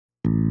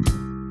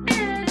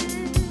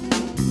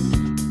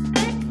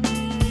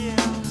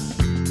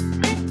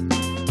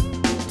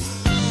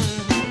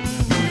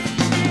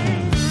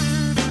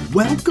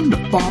Welcome to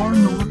Far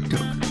North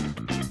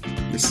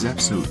Toke. This is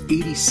episode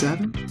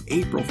 87,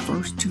 April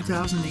 1st,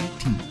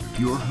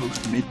 2018. Your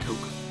host, Mid Toke.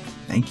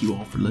 Thank you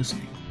all for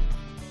listening.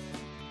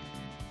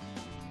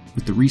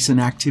 With the recent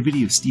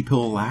activity of Steep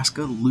Hill,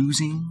 Alaska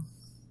losing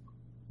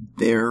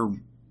their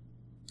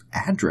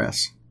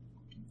address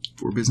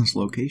for business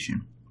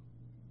location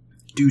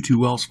due to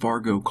Wells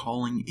Fargo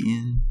calling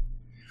in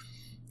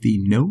the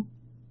note,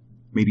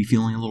 maybe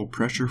feeling a little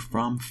pressure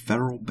from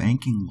federal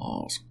banking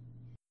laws.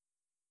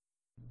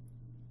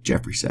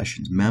 Jeffrey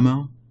Sessions'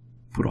 memo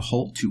put a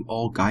halt to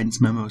all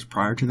guidance memos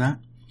prior to that.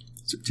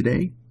 So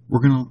today, we're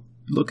going to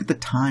look at the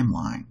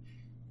timeline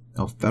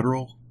of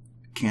federal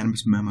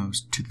cannabis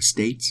memos to the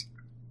states,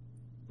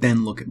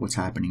 then look at what's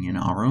happening in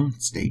our own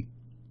state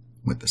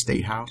with the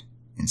State House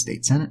and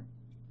State Senate,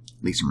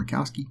 Lisa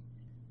Murkowski.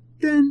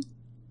 Then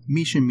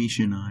Misha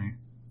and I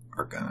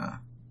are going to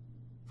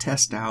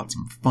test out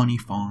some Funny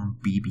Farm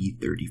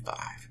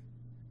BB35.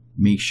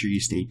 Make sure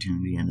you stay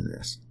tuned to the end of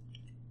this.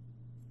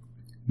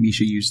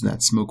 Misha uses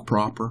that smoke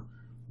proper,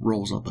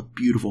 rolls up a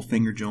beautiful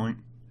finger joint.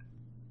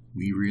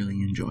 We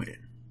really enjoyed it.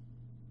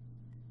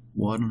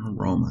 What an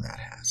aroma that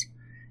has.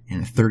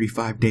 And a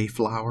 35-day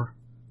flower.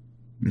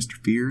 Mr.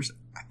 Fears,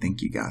 I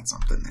think you got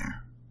something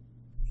there.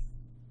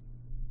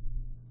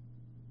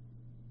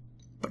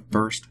 But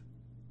first,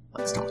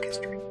 let's talk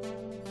history.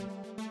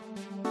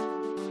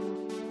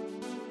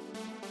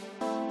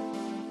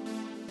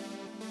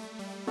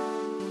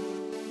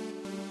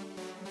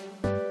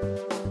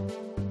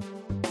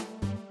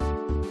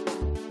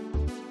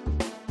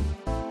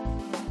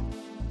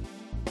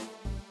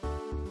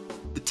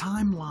 The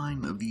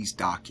timeline of these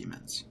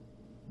documents,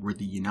 where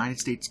the United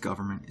States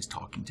government is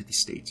talking to the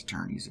state's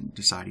attorneys and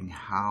deciding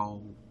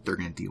how they're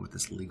going to deal with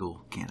this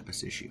legal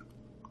cannabis issue,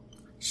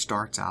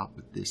 starts out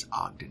with this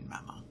Ogden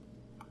memo.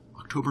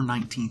 October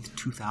 19th,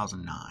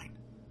 2009.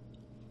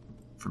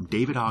 From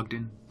David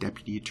Ogden,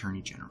 Deputy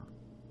Attorney General.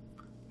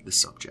 The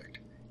subject: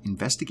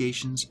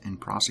 investigations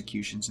and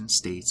prosecutions in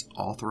states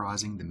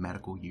authorizing the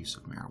medical use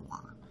of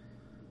marijuana.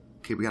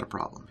 Okay, we got a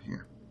problem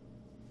here.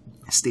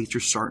 States are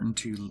starting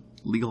to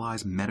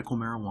legalize medical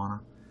marijuana,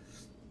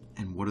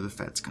 and what are the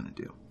feds going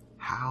to do?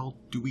 How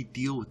do we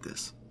deal with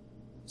this?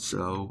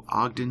 So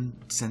Ogden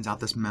sends out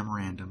this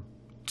memorandum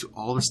to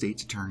all the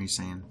state's attorneys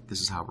saying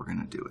this is how we're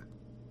going to do it.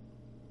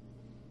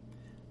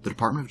 The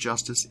Department of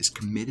Justice is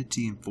committed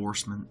to the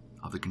enforcement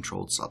of the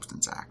Controlled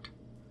Substance Act,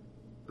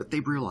 but they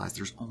realize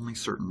there's only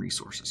certain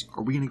resources.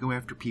 Are we going to go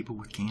after people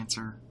with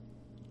cancer?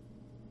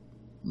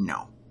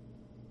 No.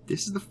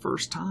 This is the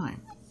first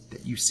time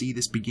that you see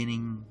this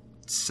beginning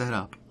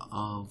setup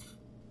of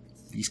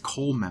these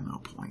Cole memo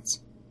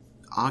points.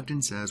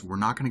 Ogden says we're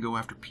not going to go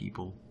after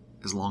people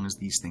as long as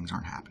these things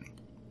aren't happening.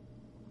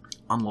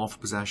 Unlawful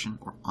possession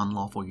or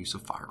unlawful use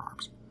of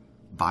firearms,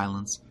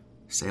 violence,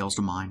 sales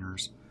to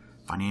minors,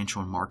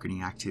 financial and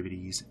marketing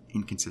activities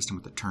inconsistent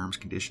with the terms,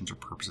 conditions, or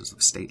purposes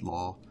of state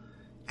law,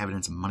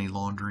 evidence of money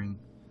laundering,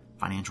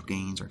 financial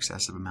gains or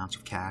excessive amounts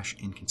of cash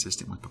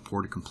inconsistent with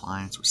purported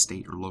compliance with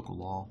state or local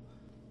law.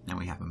 Now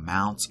we have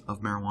amounts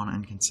of marijuana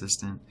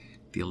inconsistent,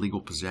 the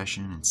illegal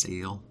possession and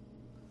sale,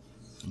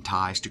 and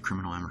ties to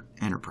criminal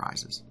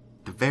enterprises.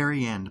 The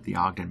very end of the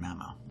Ogden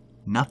memo.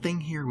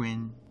 Nothing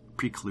herein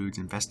precludes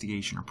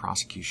investigation or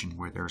prosecution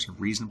where there is a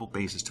reasonable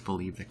basis to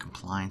believe that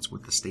compliance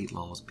with the state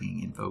law is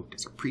being invoked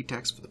as a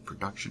pretext for the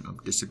production or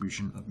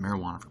distribution of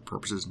marijuana for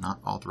purposes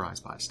not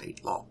authorized by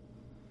state law.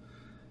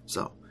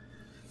 So,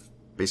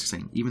 basically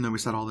saying, even though we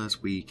said all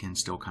this, we can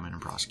still come in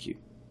and prosecute.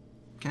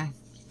 Okay?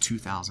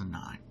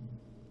 2009.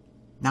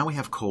 Now we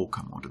have Cole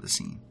come onto the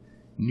scene.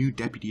 New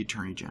Deputy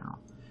Attorney General.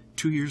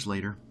 2 years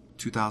later,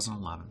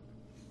 2011,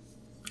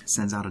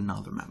 sends out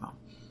another memo.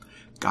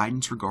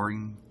 Guidance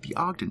regarding the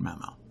Ogden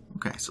memo.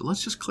 Okay, so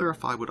let's just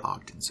clarify what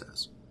Ogden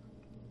says.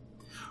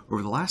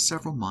 Over the last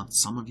several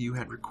months, some of you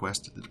had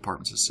requested the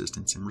Department's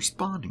assistance in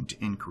responding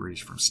to inquiries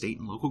from state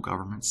and local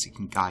governments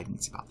seeking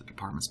guidance about the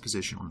Department's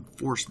position on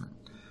enforcement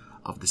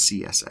of the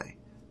CSA,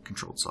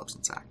 Controlled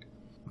Substance Act.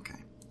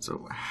 Okay,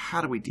 so how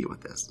do we deal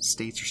with this? The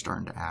states are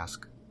starting to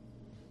ask,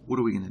 what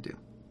are we going to do?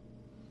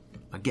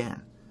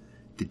 Again,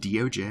 the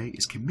DOJ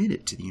is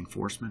committed to the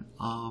enforcement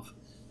of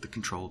the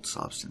Controlled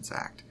Substance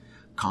Act.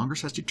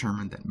 Congress has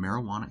determined that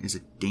marijuana is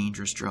a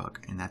dangerous drug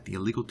and that the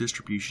illegal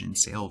distribution and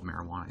sale of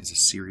marijuana is a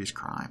serious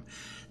crime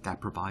that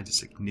provides a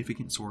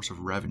significant source of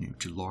revenue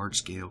to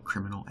large-scale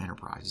criminal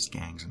enterprises,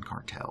 gangs, and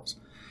cartels.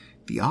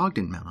 The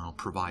Ogden memo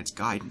provides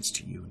guidance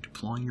to you in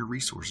deploying your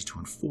resources to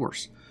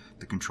enforce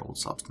the Controlled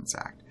Substance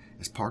Act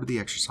as part of the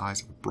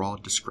exercise of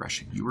broad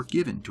discretion you are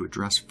given to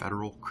address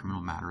federal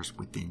criminal matters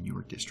within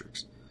your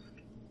districts.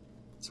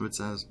 So it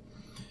says,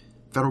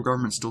 federal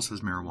government still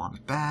says marijuana is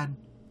bad,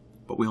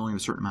 but we only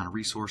have a certain amount of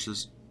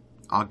resources.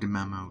 Ogden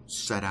memo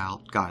set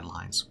out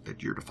guidelines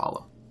that you're to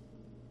follow.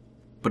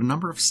 But a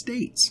number of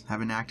states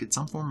have enacted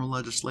some form of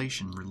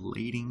legislation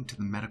relating to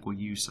the medical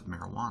use of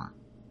marijuana.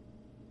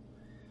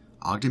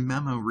 Ogden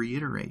memo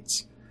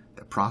reiterates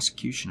that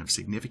prosecution of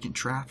significant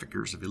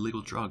traffickers of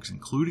illegal drugs,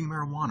 including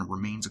marijuana,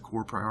 remains a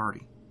core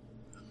priority,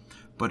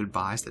 but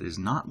advised that it is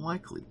not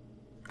likely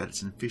that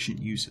it's an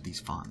efficient use of these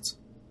funds.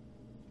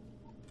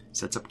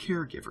 Sets up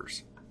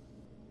caregivers.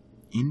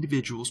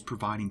 Individuals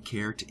providing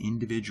care to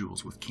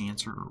individuals with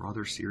cancer or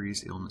other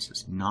serious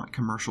illnesses, not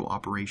commercial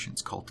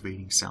operations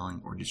cultivating, selling,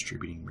 or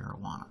distributing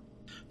marijuana.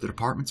 The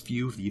Department's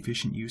view of the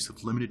efficient use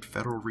of limited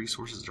federal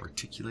resources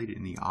articulated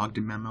in the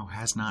Ogden Memo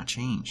has not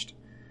changed.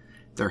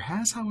 There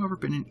has, however,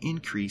 been an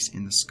increase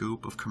in the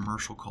scope of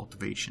commercial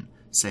cultivation,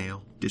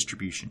 sale,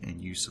 distribution,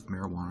 and use of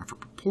marijuana for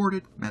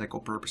purported medical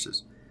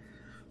purposes.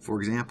 For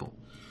example,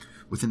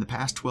 within the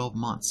past 12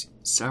 months,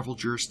 several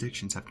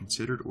jurisdictions have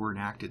considered or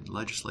enacted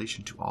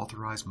legislation to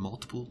authorize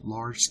multiple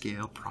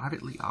large-scale,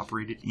 privately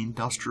operated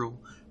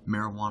industrial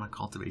marijuana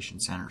cultivation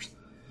centers.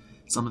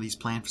 Some of these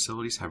planned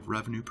facilities have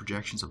revenue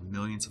projections of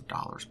millions of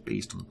dollars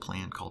based on the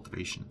planned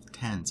cultivation of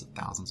tens of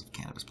thousands of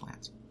cannabis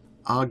plants.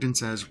 Ogden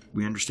says,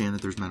 we understand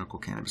that there's medical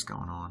cannabis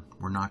going on.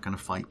 We're not going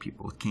to fight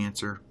people with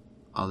cancer,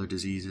 other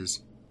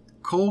diseases.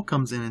 Cole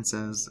comes in and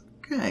says,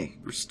 okay,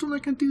 we're still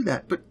not going to do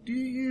that, but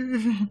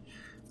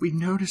we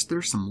noticed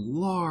there's some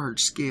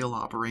large-scale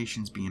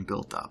operations being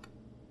built up.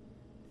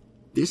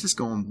 This is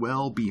going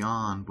well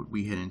beyond what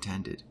we had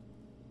intended.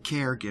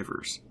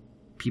 Caregivers.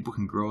 People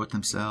can grow it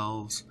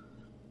themselves.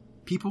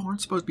 People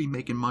aren't supposed to be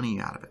making money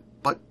out of it.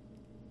 But,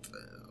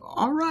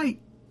 all right.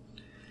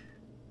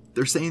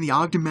 They're saying the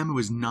Ogden Memo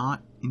is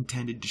not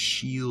intended to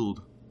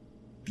shield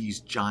these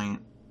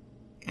giant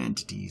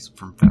entities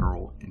from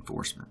federal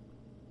enforcement,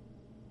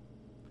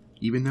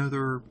 even though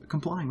they're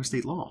complying with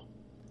state law.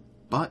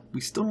 But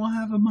we still don't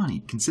have the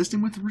money.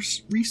 Consistent with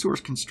the resource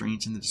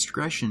constraints and the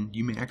discretion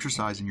you may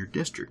exercise in your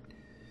district,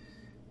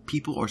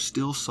 people are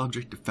still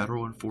subject to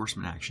federal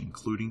enforcement action,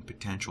 including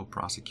potential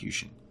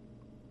prosecution.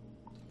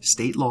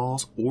 State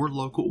laws or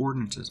local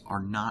ordinances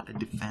are not a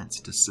defense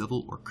to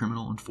civil or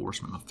criminal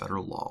enforcement of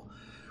federal law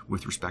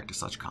with respect to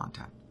such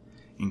content,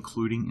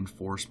 including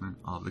enforcement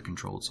of the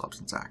Controlled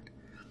Substance Act.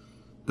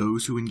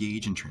 Those who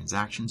engage in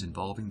transactions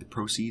involving the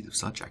proceeds of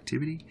such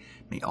activity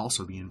may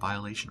also be in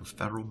violation of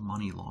federal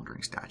money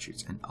laundering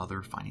statutes and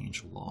other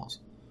financial laws.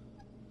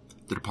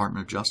 The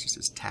Department of Justice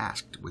is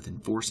tasked with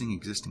enforcing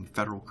existing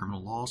federal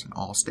criminal laws in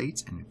all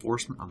states, and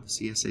enforcement of the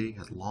CSA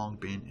has long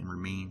been and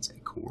remains a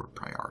core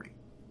priority.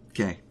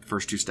 Okay,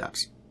 first two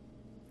steps.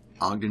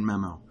 Ogden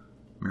Memo.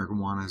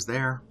 Marijuana is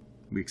there.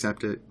 We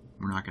accept it.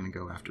 We're not going to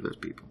go after those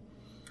people.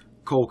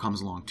 Cole comes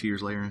along 2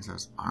 years later and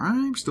says,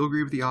 I still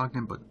agree with the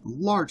Ogden, but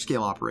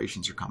large-scale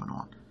operations are coming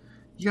on.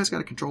 You guys got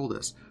to control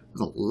this.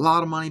 There's a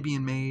lot of money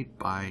being made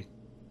by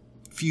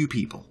few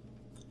people.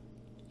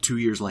 2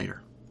 years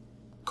later,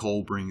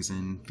 Cole brings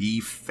in the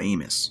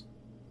famous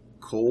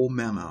Cole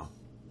Memo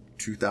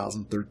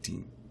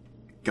 2013,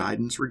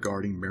 Guidance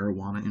Regarding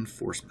Marijuana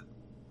Enforcement.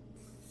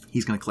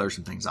 He's going to clear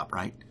some things up,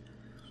 right?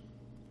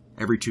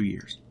 Every 2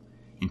 years.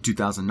 In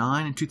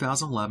 2009 and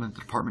 2011, the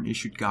department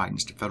issued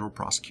guidance to federal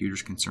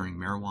prosecutors concerning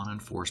marijuana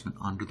enforcement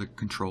under the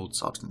Controlled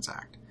Substance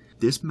Act.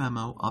 This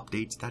memo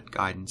updates that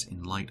guidance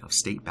in light of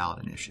state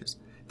ballot initiatives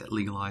that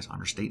legalize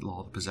under state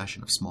law the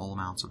possession of small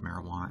amounts of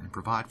marijuana and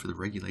provide for the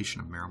regulation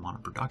of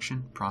marijuana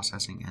production,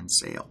 processing, and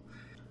sale.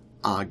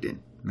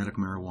 Ogden,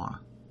 medical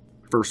marijuana.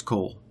 First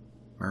Cole,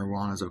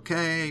 marijuana is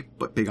okay,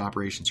 but big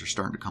operations are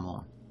starting to come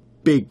on.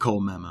 Big Cole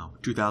Memo,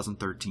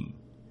 2013.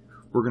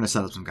 We're going to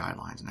set up some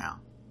guidelines now.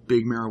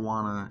 Big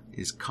marijuana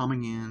is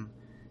coming in.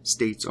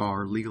 States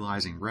are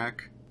legalizing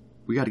rec.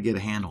 We got to get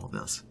a handle of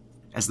this.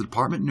 As the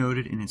department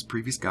noted in its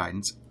previous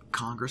guidance,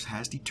 Congress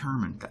has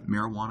determined that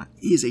marijuana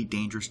is a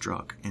dangerous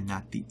drug and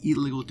that the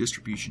illegal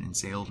distribution and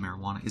sale of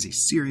marijuana is a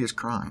serious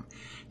crime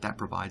that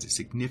provides a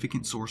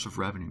significant source of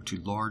revenue to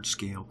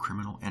large-scale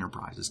criminal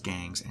enterprises,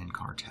 gangs, and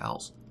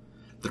cartels.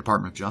 The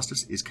Department of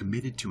Justice is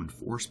committed to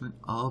enforcement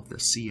of the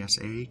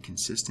CSA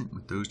consistent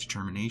with those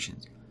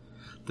determinations.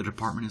 The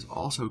department is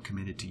also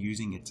committed to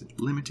using its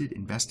limited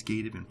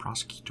investigative and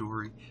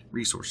prosecutory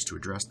resources to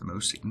address the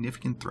most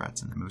significant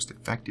threats in the most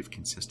effective,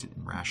 consistent,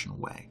 and rational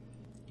way.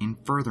 In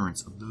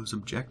furtherance of those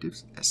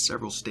objectives, as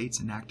several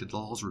states enacted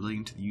laws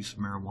relating to the use of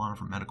marijuana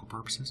for medical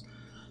purposes,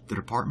 the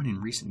department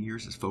in recent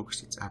years has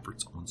focused its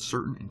efforts on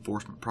certain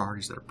enforcement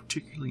priorities that are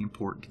particularly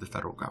important to the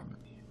federal government.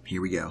 Here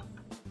we go.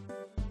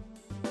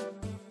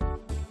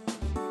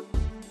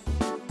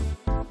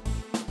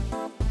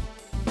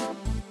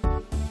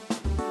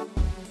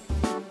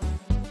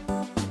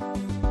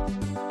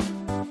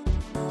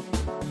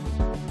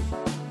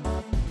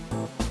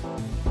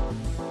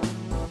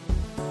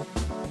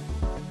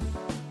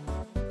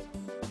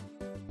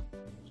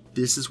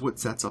 This is what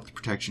sets up the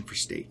protection for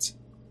states.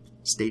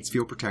 States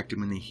feel protected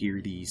when they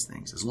hear these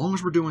things. As long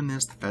as we're doing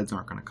this, the feds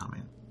aren't going to come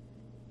in.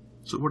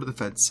 So what do the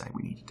feds say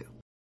we need to do?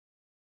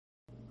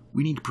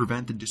 We need to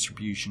prevent the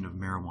distribution of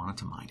marijuana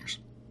to minors.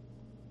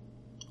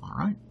 All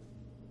right.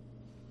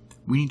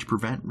 We need to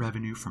prevent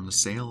revenue from the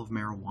sale of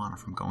marijuana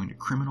from going to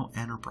criminal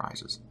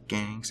enterprises,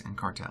 gangs, and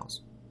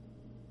cartels.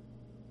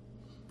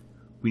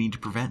 We need to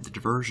prevent the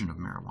diversion of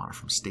marijuana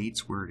from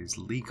states where it is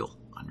legal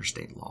under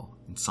state law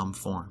in some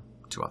form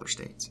to other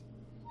states.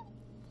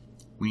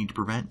 We need to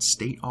prevent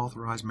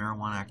state-authorized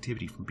marijuana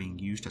activity from being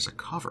used as a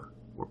cover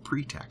or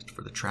pretext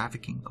for the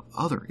trafficking of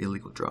other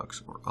illegal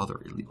drugs or other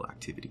illegal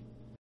activity.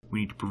 We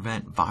need to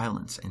prevent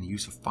violence and the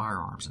use of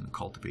firearms in the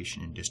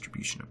cultivation and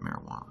distribution of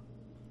marijuana.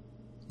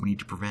 We need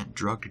to prevent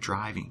drug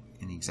driving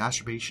and the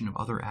exacerbation of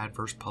other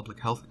adverse public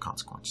health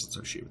consequences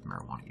associated with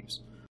marijuana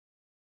use.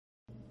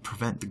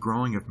 Prevent the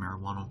growing of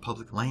marijuana on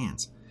public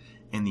lands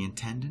and the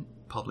attendant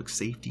public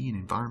safety and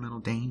environmental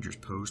dangers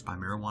posed by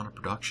marijuana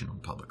production on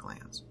public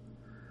lands.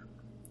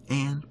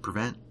 And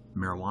prevent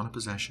marijuana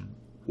possession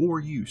or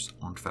use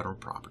on federal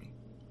property.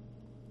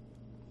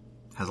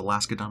 Has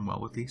Alaska done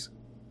well with these?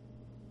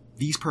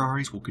 These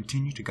priorities will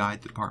continue to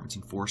guide the Department's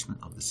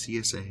enforcement of the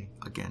CSA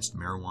against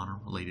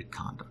marijuana-related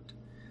conduct.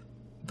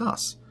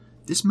 Thus,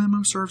 this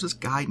memo serves as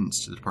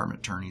guidance to the Department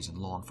attorneys and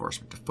law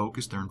enforcement to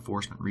focus their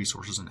enforcement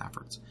resources and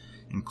efforts,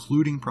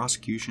 including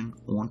prosecution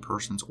on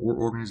persons or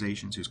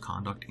organizations whose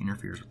conduct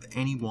interferes with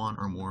any one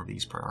or more of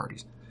these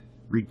priorities,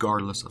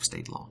 regardless of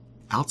state law.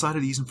 Outside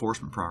of these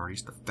enforcement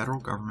priorities, the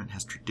federal government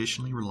has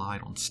traditionally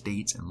relied on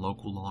states and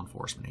local law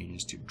enforcement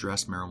agencies to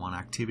address marijuana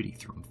activity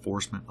through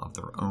enforcement of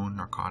their own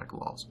narcotic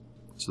laws.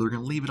 So they're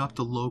going to leave it up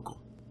to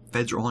local.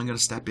 Feds are only going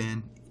to step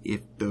in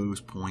if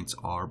those points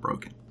are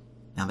broken.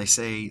 Now they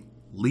say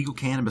legal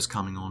cannabis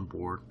coming on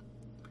board,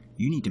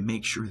 you need to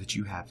make sure that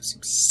you have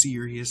some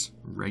serious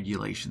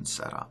regulations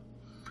set up.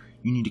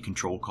 You need to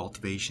control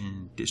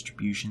cultivation,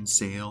 distribution,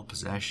 sale,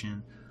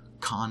 possession,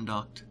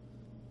 conduct.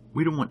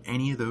 We don't want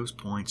any of those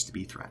points to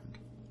be threatened.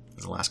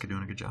 Is Alaska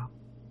doing a good job?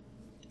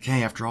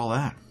 Okay, after all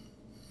that,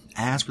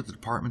 as with the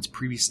Department's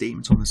previous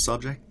statements on this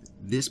subject,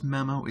 this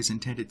memo is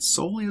intended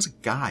solely as a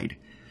guide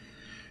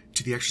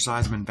to the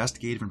exercise of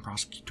investigative and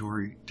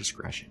prosecutory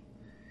discretion.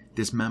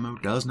 This memo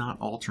does not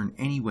alter in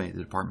any way the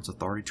Department's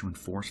authority to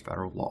enforce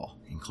federal law,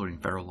 including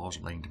federal laws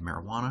relating to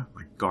marijuana,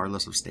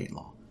 regardless of state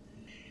law.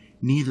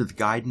 Neither the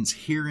guidance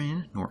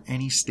herein nor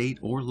any state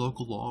or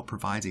local law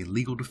provides a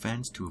legal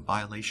defense to a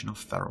violation of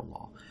federal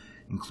law,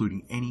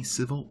 including any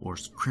civil or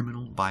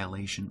criminal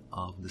violation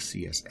of the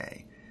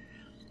CSA.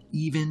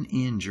 Even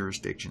in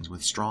jurisdictions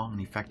with strong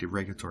and effective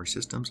regulatory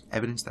systems,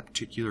 evidence that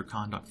particular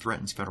conduct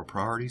threatens federal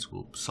priorities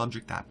will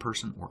subject that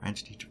person or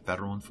entity to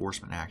federal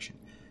enforcement action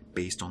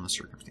based on the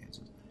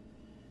circumstances.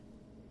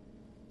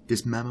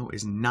 This memo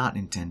is not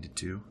intended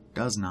to,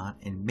 does not,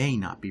 and may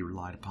not be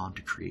relied upon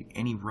to create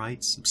any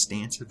rights,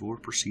 substantive or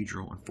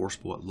procedural,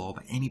 enforceable at law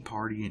by any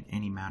party in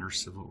any matter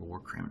civil or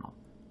criminal.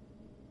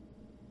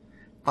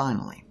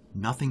 Finally,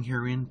 nothing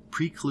herein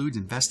precludes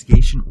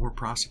investigation or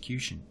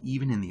prosecution,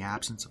 even in the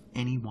absence of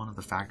any one of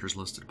the factors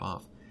listed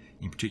above,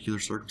 in particular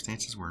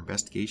circumstances where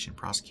investigation and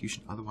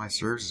prosecution otherwise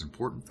serves as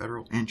important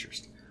federal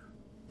interest.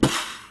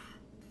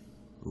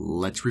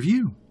 Let's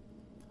review.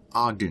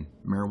 Ogden,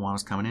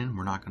 marijuana's coming in,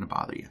 we're not going to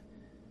bother you.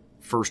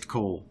 First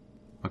coal.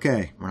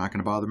 Okay, we're not going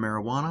to bother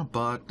marijuana,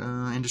 but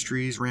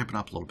industry is ramping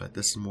up a little bit.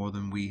 This is more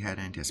than we had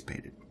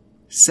anticipated.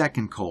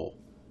 Second coal,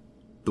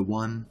 the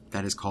one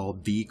that is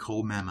called the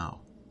coal memo,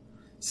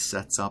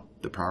 sets up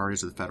the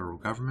priorities of the federal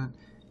government.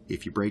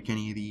 If you break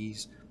any of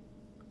these,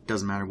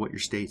 doesn't matter what your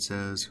state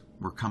says,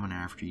 we're coming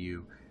after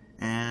you.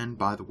 And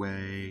by the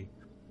way,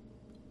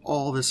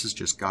 all this is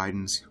just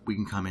guidance. We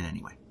can come in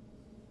anyway.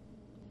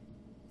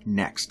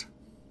 Next,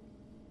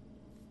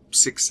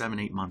 6, 7,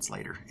 8 months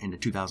later, into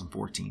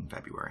 2014,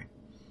 February.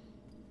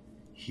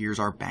 Here's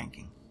our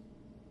banking.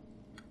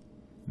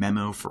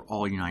 Memo for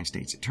all United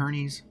States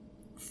attorneys.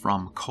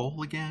 From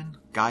Cole again,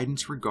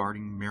 guidance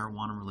regarding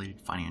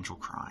marijuana-related financial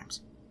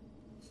crimes.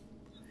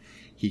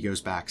 He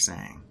goes back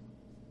saying,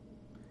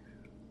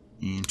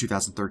 in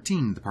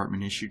 2013, the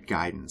department issued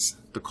guidance,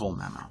 the Cole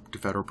memo, to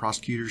federal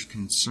prosecutors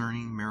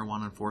concerning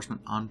marijuana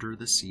enforcement under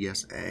the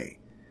CSA.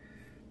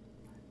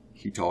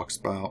 He talks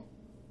about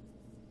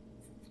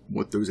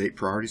what those 8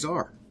 priorities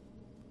are.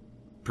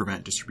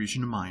 Prevent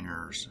distribution to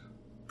minors,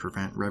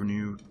 prevent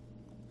revenue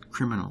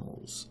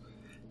criminals,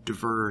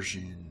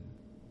 diversion,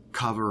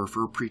 cover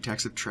for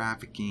pretext of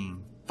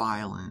trafficking,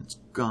 violence,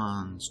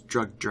 guns,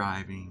 drug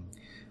driving,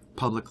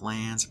 public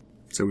lands.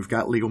 So we've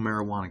got legal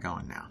marijuana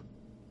going now.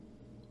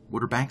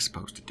 What are banks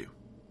supposed to do?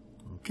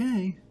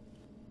 Okay.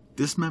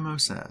 This memo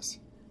says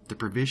the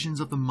provisions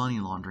of the money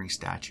laundering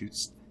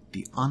statutes,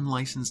 the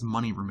unlicensed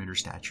money remitter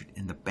statute,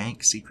 and the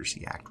Bank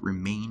Secrecy Act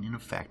remain in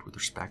effect with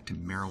respect to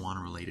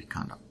marijuana-related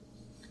conduct.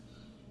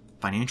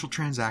 Financial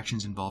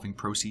transactions involving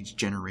proceeds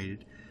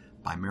generated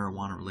by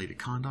marijuana-related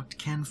conduct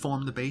can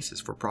form the basis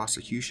for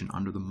prosecution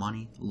under the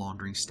money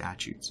laundering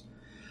statutes,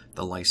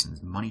 the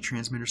licensed money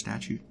transmitter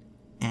statute,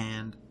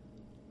 and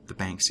the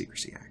Bank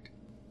Secrecy Act.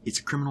 It's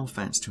a criminal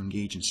offense to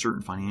engage in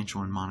certain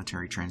financial and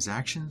monetary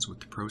transactions with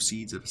the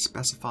proceeds of a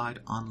specified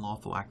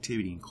unlawful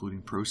activity,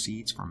 including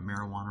proceeds from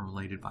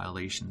marijuana-related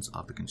violations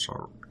of the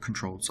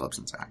Controlled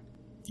Substance Act.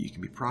 You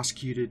can be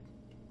prosecuted.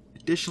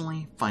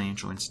 Additionally,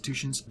 financial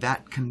institutions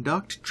that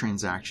conduct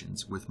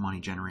transactions with money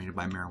generated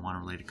by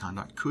marijuana-related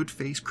conduct could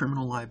face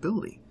criminal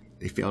liability.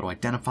 They fail to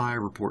identify or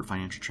report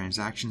financial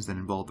transactions that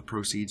involve the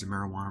proceeds of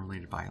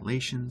marijuana-related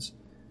violations.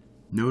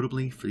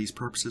 Notably, for these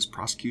purposes,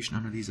 prosecution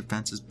under these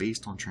offenses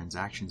based on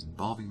transactions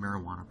involving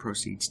marijuana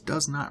proceeds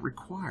does not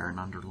require an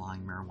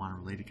underlying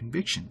marijuana-related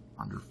conviction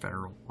under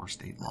federal or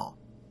state law.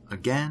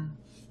 Again,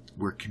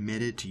 we're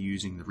committed to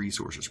using the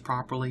resources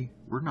properly.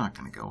 We're not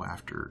going to go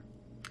after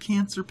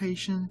cancer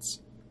patients,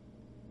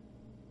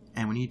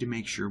 and we need to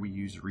make sure we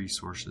use the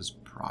resources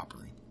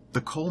properly.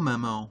 The Cole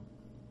Memo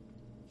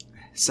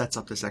sets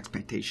up this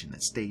expectation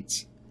that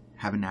states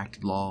have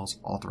enacted laws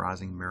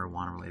authorizing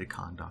marijuana-related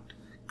conduct,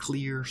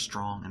 clear,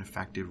 strong, and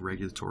effective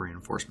regulatory and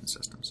enforcement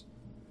systems,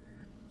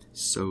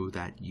 so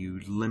that you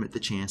limit the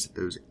chance that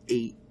those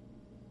 8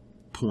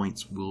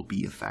 points will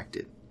be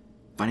affected.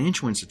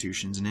 Financial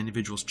institutions and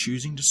individuals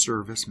choosing to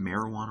service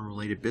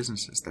marijuana-related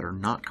businesses that are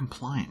not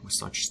compliant with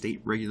such state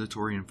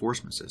regulatory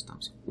enforcement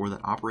systems, or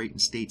that operate in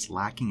states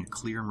lacking a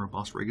clear and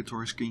robust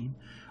regulatory scheme,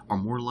 are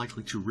more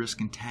likely to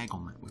risk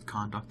entanglement with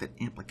conduct that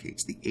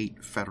implicates the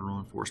 8 federal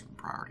enforcement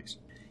priorities.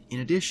 In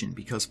addition,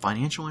 because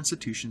financial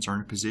institutions are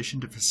in a position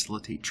to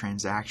facilitate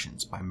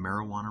transactions by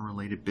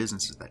marijuana-related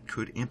businesses that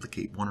could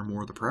implicate one or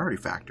more of the priority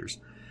factors,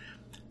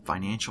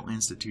 financial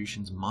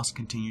institutions must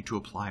continue to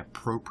apply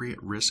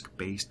appropriate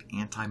risk-based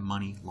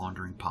anti-money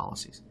laundering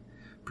policies,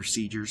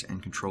 procedures,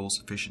 and controls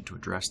sufficient to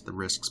address the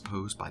risks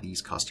posed by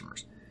these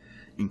customers,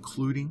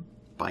 including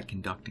by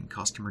conducting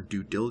customer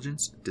due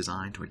diligence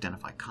designed to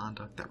identify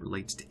conduct that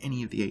relates to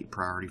any of the 8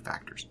 priority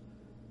factors.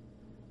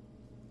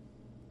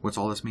 What's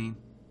all this mean?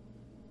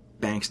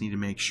 Banks need to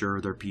make sure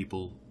their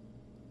people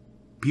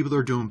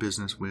they're doing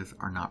business with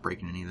are not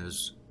breaking any of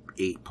those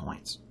 8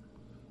 points.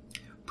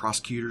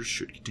 Prosecutors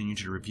should continue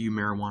to review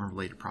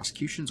marijuana-related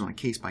prosecutions on a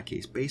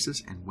case-by-case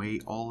basis and weigh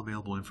all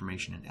available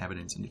information and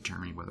evidence in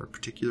determining whether a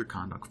particular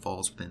conduct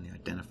falls within the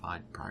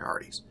identified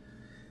priorities.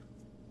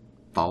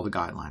 Follow the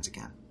guidelines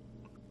again.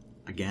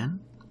 Again,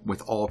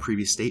 with all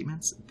previous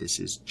statements, this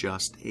is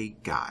just a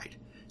guide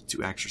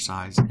to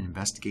exercise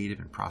investigative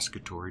and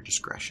prosecutory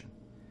discretion.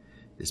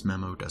 This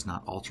memo does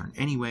not alter in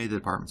any way the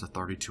Department's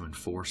authority to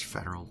enforce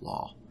federal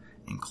law,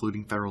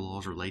 including federal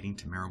laws relating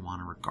to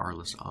marijuana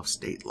regardless of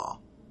state law.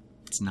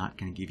 It's not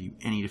going to give you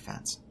any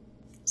defense.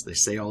 So they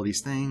say all these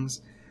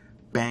things.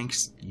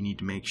 Banks, you need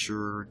to make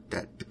sure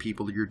that the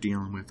people that you're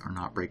dealing with are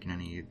not breaking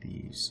any of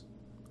these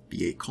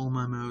V8 Cole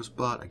memos,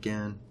 but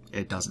again,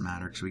 it doesn't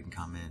matter because we can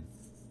come in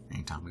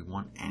anytime we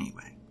want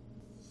anyway.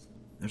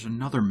 There's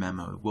another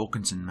memo, the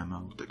Wilkinson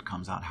memo, that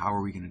comes out. How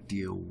are we going to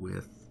deal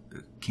with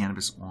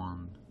cannabis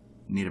on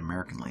Native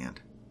American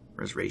land,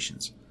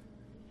 reservations?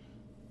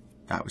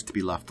 That was to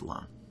be left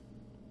alone.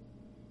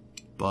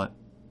 But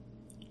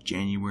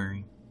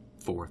January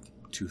 4th,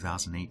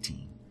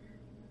 2018,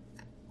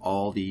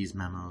 all these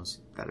memos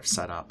that have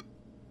set up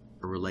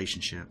a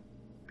relationship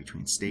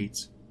between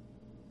states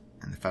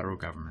and the federal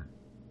government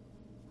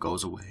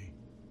goes away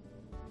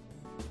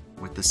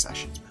with the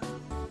Sessions memo.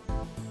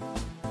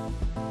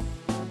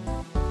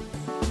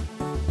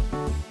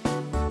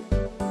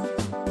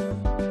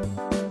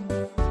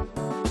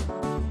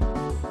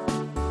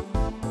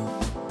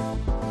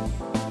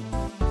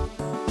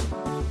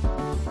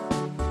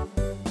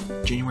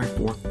 January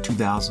 4th,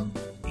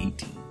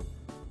 2018.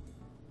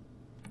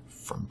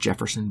 From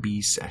Jefferson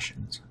B.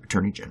 Sessions,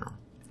 Attorney General.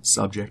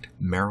 Subject: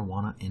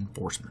 Marijuana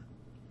Enforcement.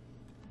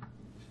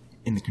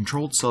 In the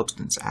Controlled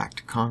Substance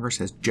Act, Congress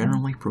has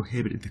generally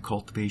prohibited the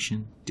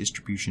cultivation,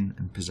 distribution,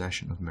 and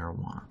possession of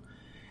marijuana.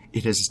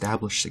 It has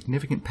established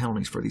significant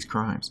penalties for these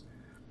crimes.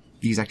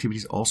 These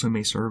activities also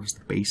may serve as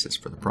the basis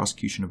for the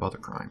prosecution of other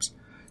crimes,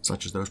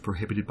 such as those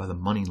prohibited by the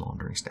money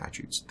laundering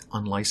statutes, the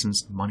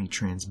Unlicensed Money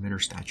Transmitter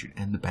Statute,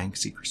 and the Bank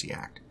Secrecy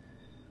Act.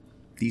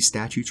 These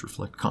statutes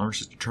reflect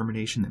Congress's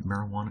determination that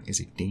marijuana is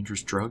a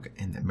dangerous drug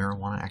and that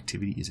marijuana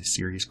activity is a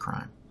serious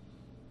crime.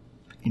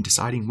 In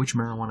deciding which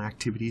marijuana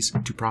activities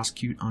to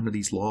prosecute under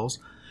these laws,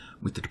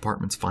 with the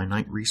Department's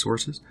finite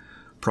resources,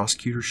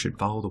 prosecutors should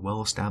follow the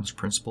well-established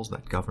principles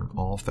that govern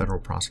all federal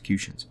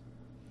prosecutions.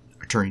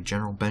 Attorney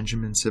General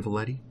Benjamin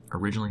Civiletti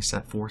originally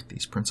set forth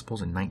these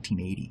principles in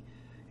 1980,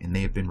 and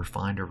they have been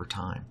refined over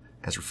time,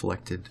 as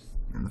reflected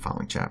in the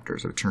following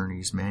chapters of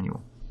Attorney's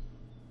Manual.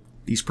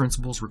 These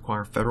principles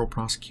require federal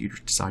prosecutors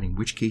deciding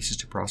which cases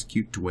to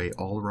prosecute to weigh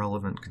all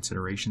relevant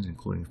considerations,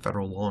 including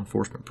federal law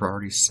enforcement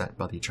priorities set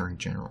by the Attorney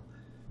General,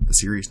 the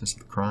seriousness of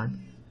the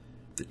crime,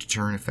 the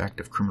deterrent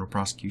effect of criminal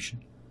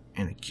prosecution,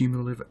 and the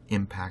cumulative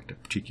impact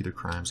of particular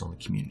crimes on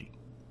the community.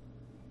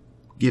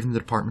 Given the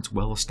Department's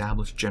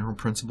well-established general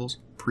principles,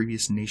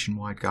 previous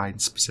nationwide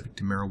guidance specific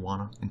to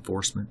marijuana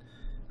enforcement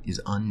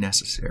is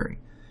unnecessary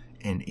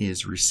and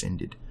is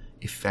rescinded,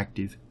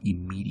 effective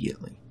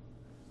immediately.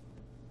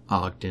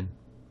 Ogden,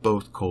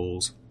 both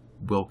Coles,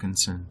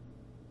 Wilkinson,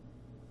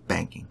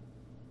 Banking.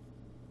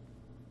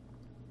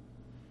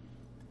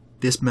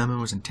 This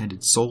memo is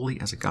intended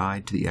solely as a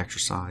guide to the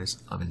exercise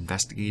of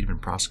investigative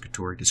and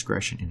prosecutory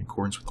discretion in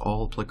accordance with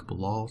all applicable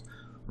laws,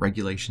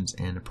 regulations,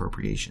 and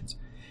appropriations.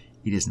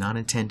 It is not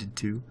intended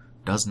to,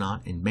 does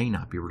not, and may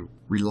not be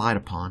relied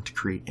upon to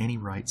create any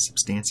rights,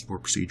 substantive or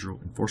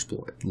procedural,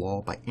 enforceable at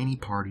law by any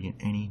party in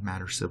any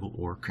matter, civil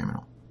or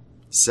criminal.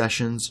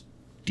 Sessions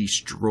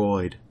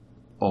destroyed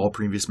all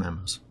previous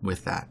memos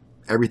with that.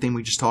 Everything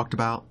we just talked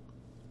about,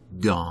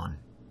 gone.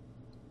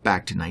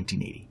 Back to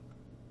 1980.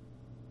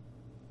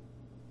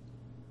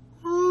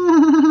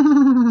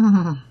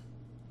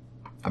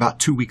 About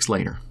 2 weeks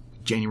later,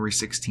 January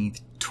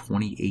 16th,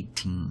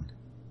 2018,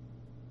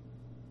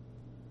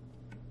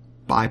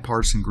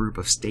 bipartisan group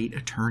of state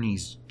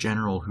attorneys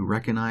general who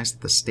recognize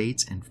that the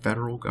states and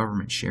federal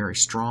government share a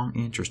strong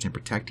interest in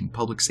protecting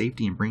public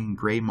safety and bringing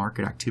gray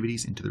market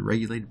activities into the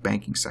regulated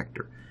banking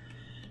sector.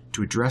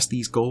 To address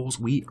these goals,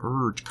 we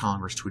urge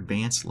Congress to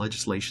advance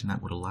legislation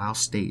that would allow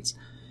states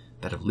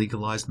that have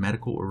legalized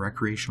medical or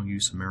recreational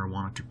use of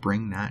marijuana to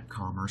bring that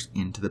commerce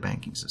into the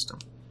banking system.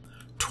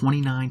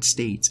 29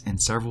 states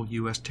and several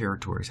U.S.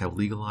 territories have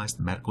legalized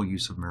the medical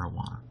use of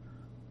marijuana.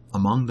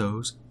 Among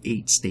those,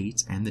 8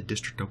 states and the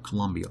District of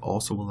Columbia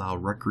also allow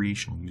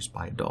recreational use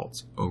by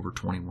adults over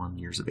 21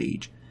 years of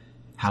age.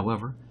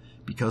 However,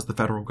 because the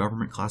federal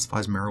government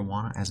classifies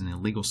marijuana as an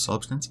illegal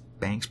substance,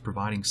 banks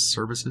providing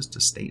services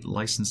to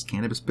state-licensed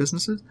cannabis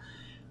businesses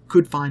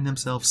could find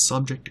themselves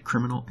subject to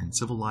criminal and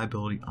civil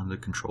liability under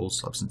the Controlled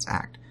Substance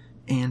Act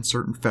and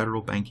certain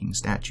federal banking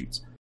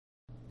statutes.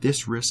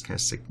 This risk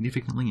has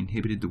significantly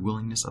inhibited the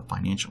willingness of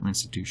financial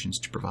institutions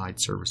to provide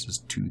services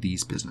to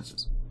these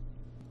businesses.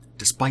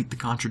 Despite the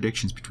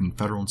contradictions between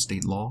federal and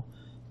state law,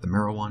 the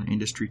marijuana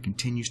industry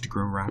continues to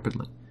grow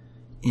rapidly.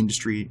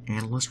 Industry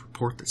analysts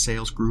report that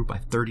sales grew by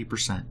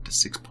 30% to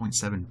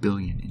 $6.7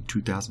 billion in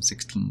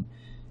 2016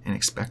 and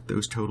expect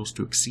those totals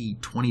to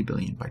exceed $20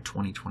 billion by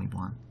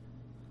 2021.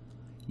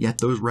 Yet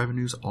those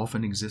revenues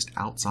often exist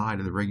outside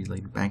of the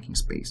regulated banking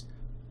space.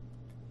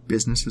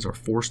 Businesses are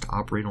forced to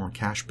operate on a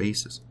cash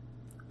basis.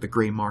 The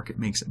gray market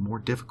makes it more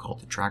difficult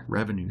to track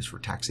revenues for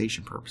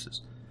taxation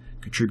purposes,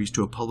 contributes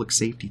to a public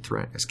safety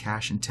threat as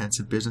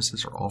cash-intensive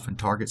businesses are often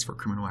targets for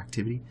criminal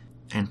activity,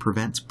 and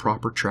prevents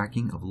proper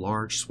tracking of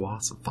large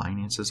swaths of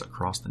finances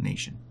across the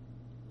nation.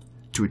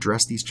 To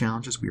address these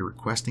challenges, we are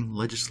requesting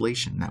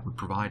legislation that would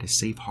provide a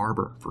safe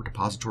harbor for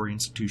depository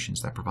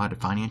institutions that provide a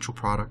financial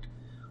product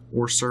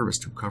or service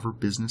to cover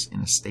business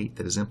in a state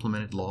that has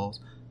implemented laws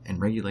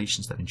and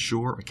regulations that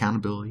ensure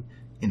accountability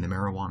in the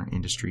marijuana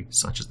industry,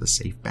 such as the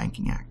Safe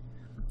Banking Act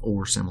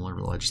or similar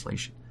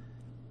legislation.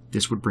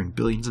 This would bring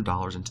billions of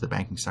dollars into the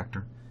banking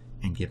sector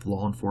and give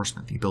law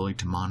enforcement the ability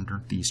to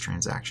monitor these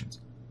transactions.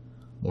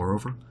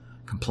 Moreover,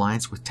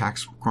 compliance with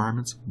tax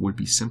requirements would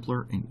be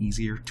simpler and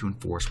easier to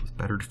enforce with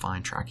better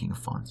defined tracking of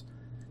funds.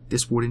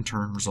 This would in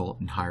turn result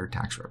in higher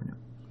tax revenue.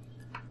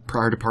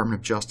 Prior Department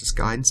of Justice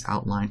guidance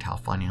outlined how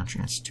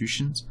financial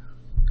institutions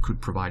could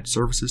provide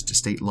services to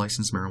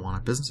state-licensed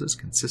marijuana businesses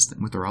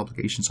consistent with their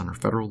obligations under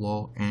federal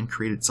law and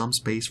created some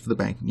space for the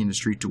banking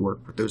industry to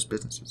work with those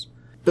businesses,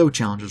 though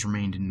challenges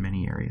remained in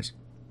many areas.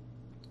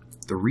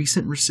 The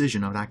recent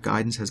rescission of that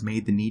guidance has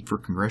made the need for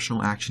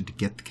congressional action to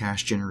get the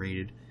cash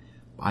generated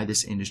by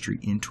this industry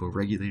into a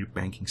regulated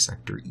banking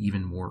sector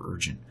even more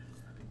urgent.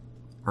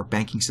 Our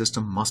banking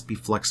system must be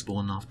flexible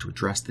enough to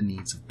address the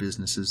needs of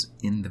businesses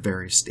in the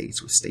various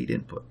states with state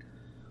input,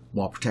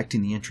 while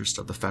protecting the interests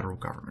of the federal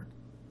government.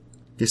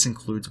 This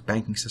includes a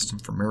banking system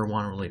for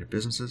marijuana-related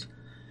businesses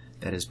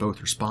that is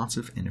both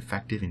responsive and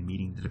effective in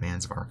meeting the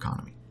demands of our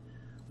economy.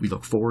 We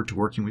look forward to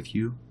working with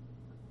you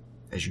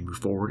as you move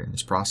forward in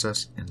this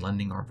process and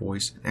lending our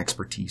voice and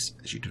expertise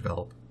as you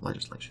develop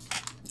legislation.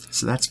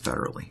 So that's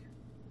federally.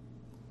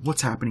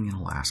 What's happening in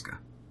Alaska?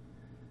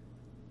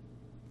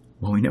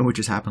 Well, we know what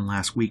just happened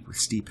last week with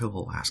Steep Hill,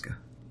 Alaska.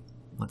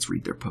 Let's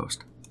read their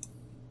post.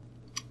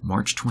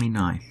 March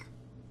 29th,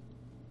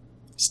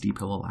 Steep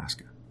Hill,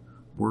 Alaska.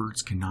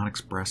 Words cannot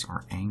express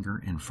our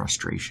anger and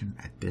frustration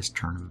at this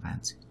turn of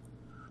events.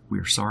 We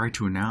are sorry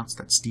to announce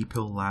that Steep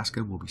Hill,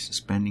 Alaska will be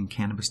suspending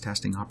cannabis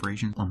testing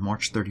operations on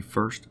March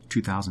 31st,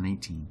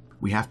 2018.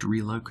 We have to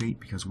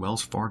relocate because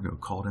Wells Fargo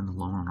called in the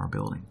loan on our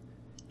building.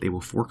 They will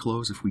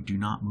foreclose if we do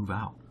not move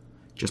out,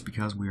 just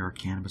because we are a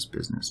cannabis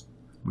business.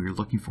 We are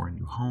looking for a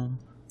new home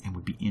and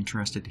would be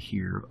interested to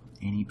hear of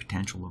any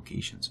potential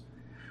locations.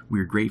 We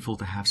are grateful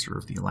to have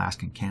served the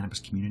Alaskan cannabis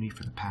community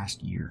for the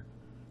past year.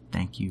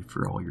 Thank you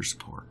for all your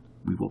support.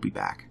 We will be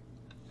back.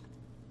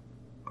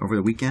 Over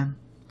the weekend,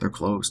 they're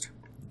closed.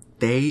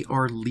 They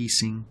are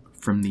leasing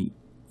from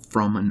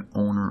an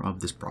owner of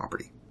this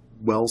property.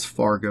 Wells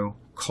Fargo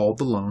called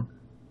the loan.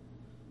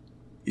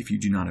 If you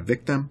do not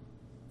evict them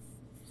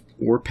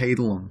or pay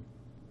the loan,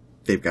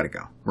 they've got to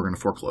go. We're going to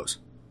foreclose.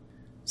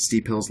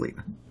 Steep Hill's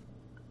leaving.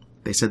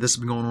 They said this has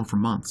been going on for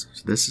months,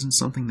 so this isn't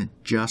something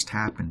that just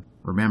happened.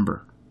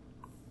 Remember,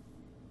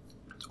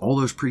 all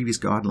those previous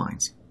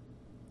guidelines,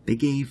 they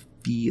gave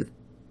the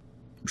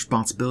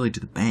responsibility to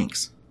the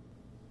banks.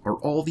 Are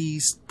all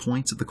these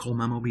points of the Cole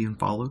memo being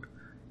followed?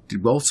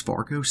 Did Wells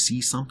Fargo see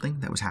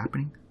something that was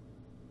happening?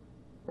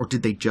 Or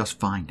did they just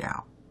find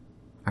out?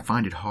 I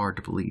find it hard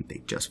to believe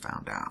they just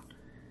found out.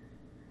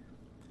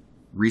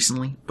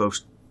 Recently,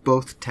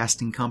 both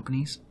testing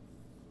companies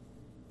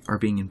are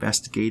being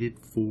investigated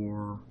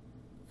for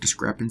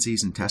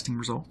discrepancies in testing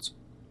results.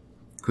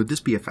 Could this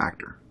be a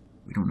factor?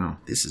 We don't know.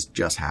 This is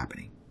just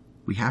happening.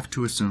 We have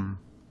to assume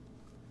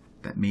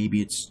that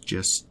maybe it's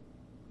just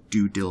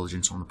due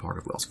diligence on the part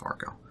of Wells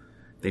Fargo.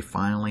 They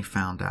finally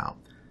found out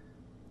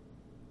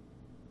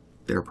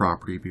their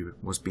property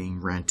was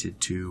being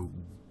rented to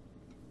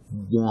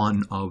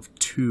one of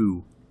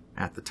two,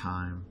 at the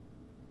time,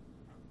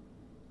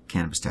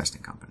 cannabis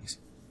testing companies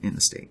in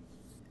the state.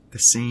 At the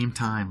same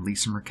time,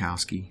 Lisa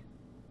Murkowski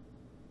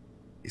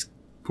is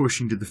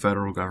pushing to the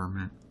federal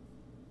government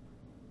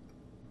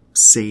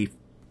safe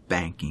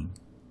banking.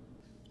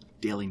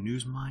 Daily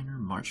News Miner,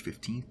 March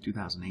 15th,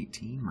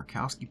 2018.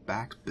 Murkowski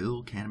backs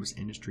bill cannabis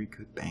industry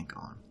could bank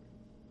on.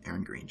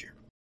 Aaron Granger.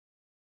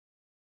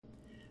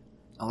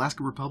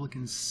 Alaska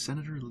Republicans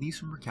Senator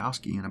Lisa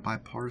Murkowski and a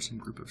bipartisan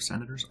group of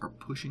senators are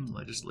pushing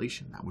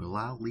legislation that would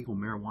allow legal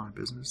marijuana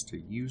business to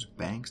use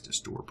banks to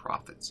store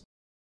profits,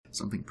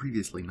 something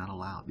previously not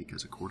allowed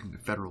because, according to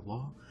federal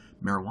law,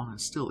 marijuana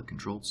is still a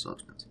controlled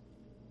substance.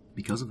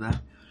 Because of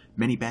that,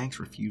 many banks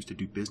refuse to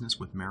do business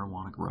with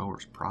marijuana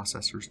growers,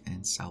 processors,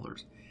 and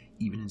sellers,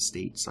 even in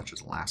states such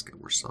as Alaska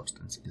where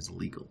substance is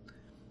legal.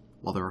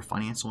 While there are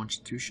financial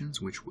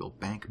institutions which will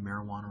bank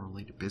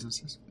marijuana-related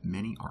businesses,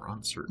 many are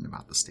uncertain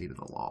about the state of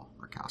the law,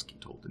 Murkowski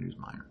told the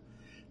Newsminer.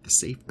 The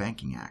SAFE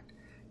Banking Act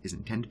is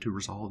intended to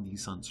resolve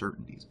these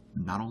uncertainties,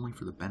 not only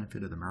for the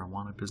benefit of the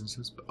marijuana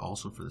businesses, but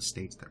also for the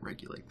states that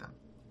regulate them.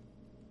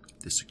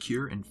 The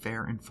Secure and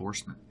Fair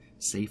Enforcement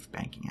SAFE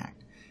Banking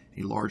Act,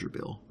 a larger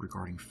bill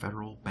regarding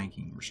federal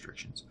banking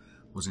restrictions,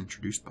 was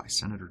introduced by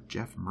Senator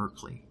Jeff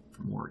Merkley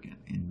from Oregon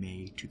in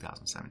May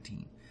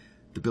 2017.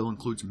 The bill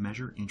includes a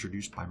measure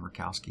introduced by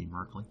Murkowski and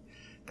Merkley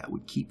that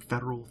would keep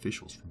federal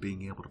officials from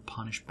being able to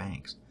punish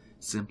banks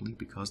simply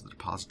because the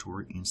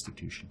depository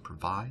institution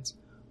provides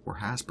or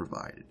has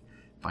provided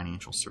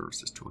financial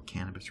services to a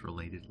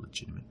cannabis-related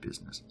legitimate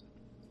business.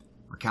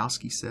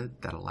 Murkowski said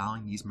that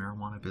allowing these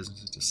marijuana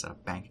businesses to set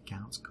up bank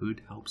accounts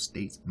could help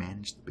states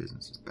manage the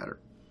businesses better.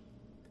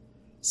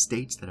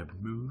 States that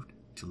have moved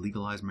to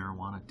legalize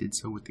marijuana did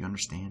so with the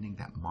understanding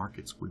that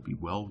markets would be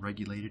well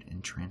regulated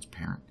and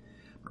transparent,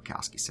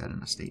 Murkowski said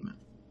in a statement.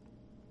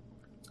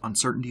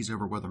 Uncertainties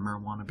over whether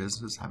marijuana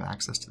businesses have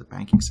access to the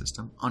banking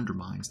system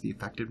undermines the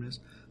effectiveness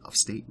of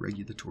state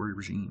regulatory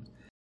regimes,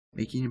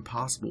 making it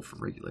impossible for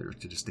regulators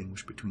to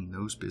distinguish between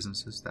those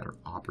businesses that are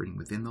operating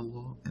within the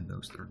law and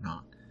those that are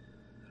not.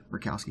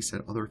 Murkowski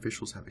said other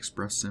officials have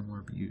expressed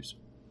similar views.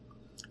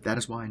 That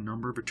is why a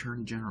number of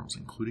attorney generals,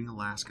 including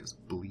Alaska's,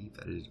 believe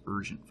that it is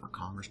urgent for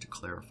Congress to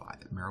clarify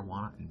that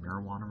marijuana and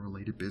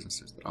marijuana-related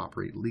businesses that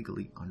operate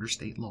legally under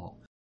state law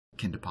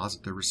can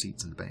deposit their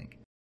receipts in the bank,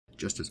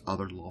 just as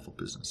other lawful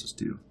businesses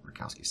do,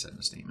 Murkowski said in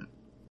a statement.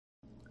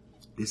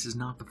 This is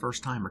not the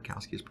first time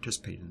Murkowski has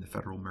participated in the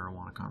federal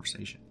marijuana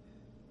conversation.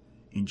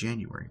 In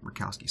January,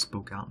 Murkowski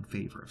spoke out in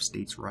favor of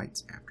states'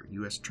 rights after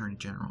U.S. Attorney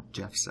General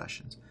Jeff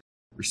Sessions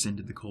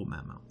rescinded the Cole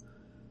Memo,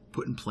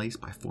 put in place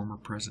by former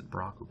President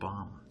Barack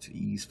Obama to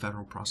ease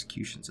federal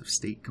prosecutions of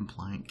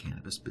state-compliant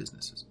cannabis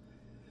businesses.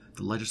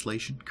 The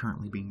legislation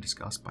currently being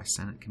discussed by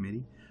Senate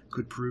committee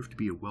could prove to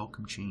be a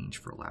welcome change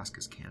for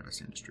Alaska's cannabis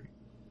industry.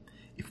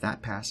 If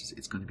that passes,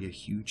 it's going to be a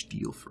huge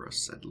deal for us,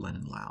 said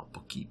Lennon Lau,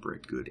 bookkeeper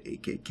at Good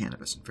AK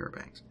Cannabis in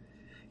Fairbanks.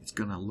 It's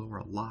going to lower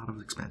a lot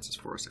of expenses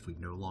for us if we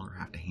no longer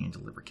have to hand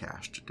deliver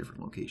cash to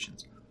different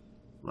locations.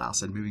 Lau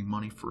said moving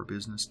money for a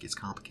business gets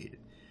complicated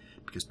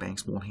because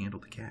banks won't handle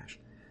the cash.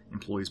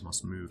 Employees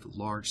must move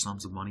large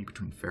sums of money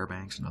between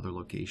Fairbanks and other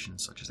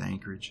locations such as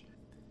Anchorage.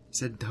 He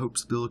said the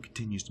hopes the bill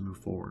continues to move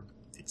forward.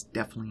 It's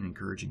definitely an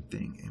encouraging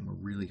thing, and we're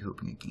really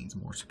hoping it gains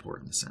more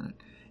support in the Senate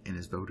and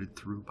is voted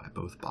through by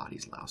both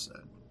bodies, Lau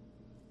said.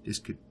 This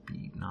could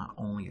be not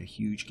only a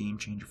huge game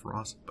changer for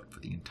us, but for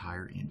the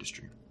entire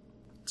industry.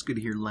 It's good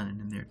to hear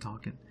Lennon in there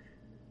talking.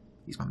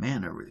 He's my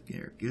man over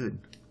there. Good.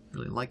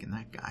 Really liking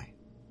that guy.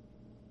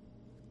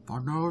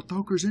 Far North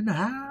Oker's in the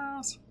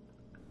house.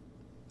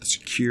 The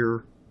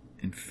Secure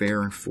and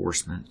Fair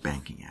Enforcement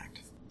Banking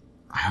Act.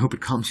 I hope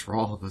it comes for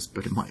all of us,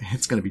 but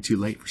it's going to be too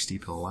late for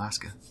Steep Hill,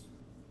 Alaska.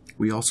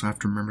 We also have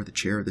to remember the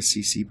chair of the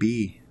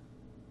CCB,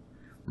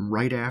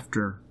 right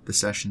after the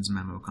Sessions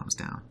memo comes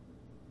down,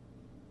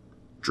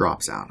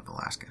 drops out of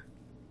Alaska.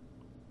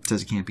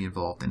 Says he can't be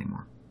involved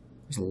anymore.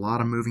 There's a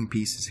lot of moving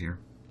pieces here.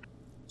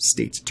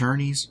 State's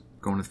attorneys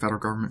going to the federal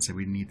government said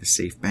we need the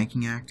SAFE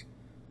Banking Act.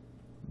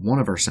 One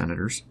of our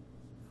senators,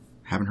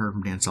 haven't heard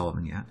from Dan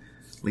Sullivan yet,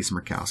 Lisa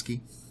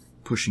Murkowski,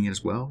 pushing it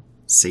as well,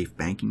 SAFE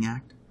Banking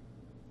Act.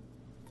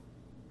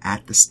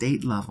 At the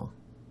state level,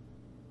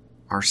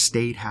 our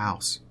state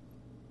house,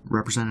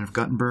 Representative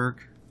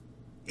Guttenberg,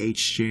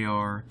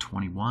 HJR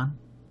 21,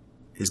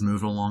 is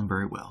moving along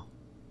very well.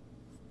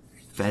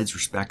 Feds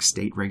respect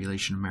state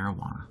regulation of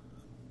marijuana.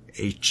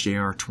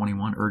 HJR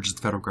 21 urges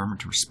the federal government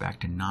to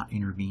respect and not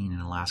intervene in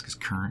Alaska's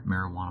current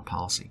marijuana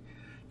policy.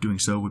 Doing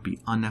so would be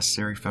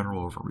unnecessary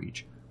federal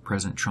overreach.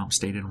 President Trump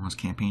stated on his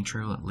campaign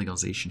trail that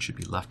legalization should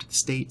be left to the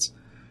states.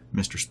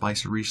 Mr.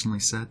 Spicer recently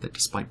said that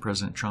despite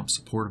President Trump's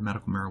support of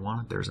medical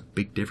marijuana, there is a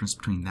big difference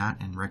between that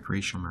and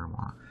recreational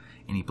marijuana,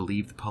 and he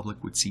believed the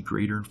public would see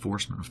greater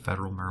enforcement of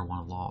federal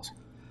marijuana laws.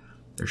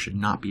 There should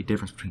not be a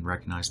difference between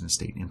recognizing the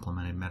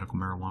state-implemented medical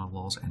marijuana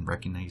laws and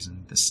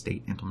recognizing the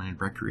state-implemented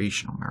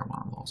recreational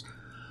marijuana laws.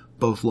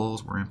 Both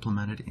laws were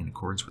implemented in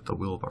accordance with the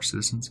will of our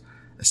citizens,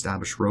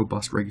 established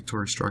robust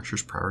regulatory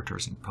structures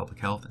prioritizing public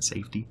health and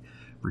safety,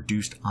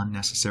 reduced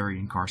unnecessary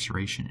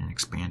incarceration, and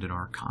expanded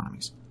our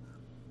economies.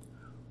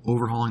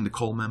 Overhauling the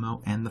Cole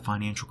Memo and the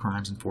Financial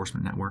Crimes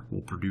Enforcement Network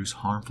will produce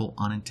harmful,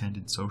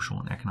 unintended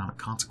social and economic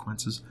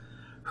consequences,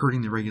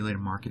 hurting the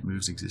regulated market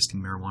moves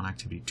existing marijuana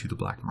activity to the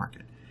black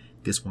market.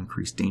 This will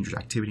increase dangerous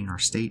activity in our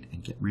state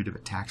and get rid of a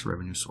tax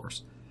revenue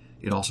source.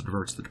 It also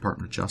diverts the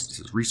Department of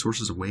Justice's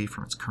resources away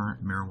from its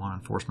current marijuana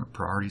enforcement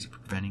priorities of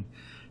preventing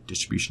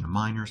distribution to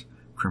minors,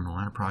 criminal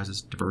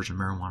enterprises, diversion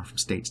of marijuana from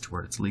states to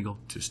where it's legal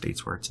to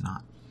states where it's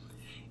not.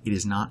 It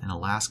is not in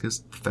Alaska's,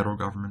 the federal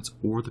government's,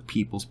 or the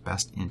people's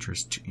best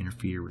interest to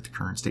interfere with the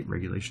current state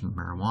regulation of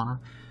marijuana,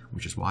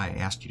 which is why I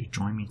asked you to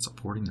join me in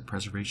supporting the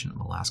preservation of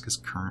Alaska's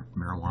current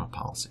marijuana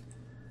policy.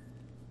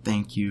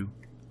 Thank you,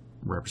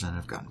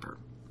 Representative Guttenberg.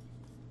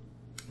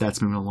 That's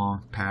moving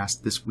along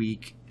past this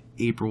week,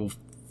 April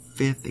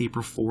 5th,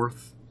 April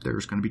 4th.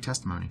 There's going to be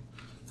testimony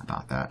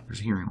about that.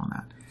 There's a hearing on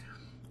that.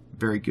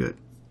 Very good.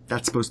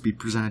 That's supposed to be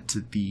presented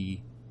to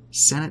the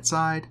Senate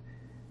side,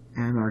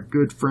 and our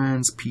good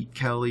friends Pete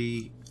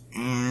Kelly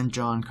and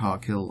John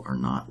Coghill are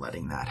not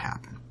letting that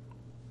happen.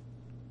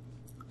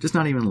 Just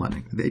not even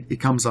letting it.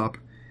 It comes up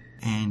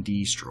and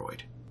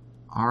destroyed.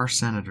 Our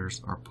senators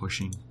are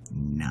pushing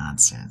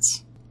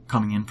nonsense.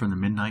 Coming in from the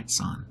midnight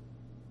sun.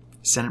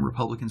 Senate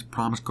Republicans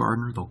promised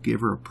Gardner they'll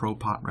give her a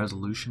pro-pot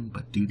resolution,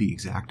 but do the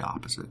exact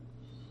opposite.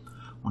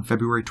 On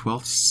February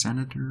 12th,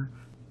 Senator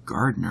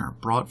Gardner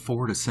brought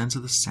forward a sense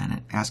of the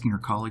Senate, asking her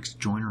colleagues to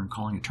join her in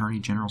calling Attorney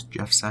General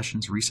Jeff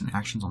Sessions' recent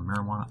actions on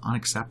marijuana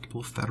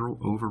unacceptable federal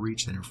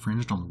overreach that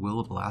infringed on the will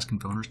of Alaskan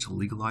voters to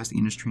legalize the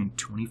industry in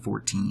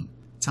 2014.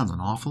 It sounds an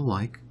awful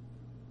like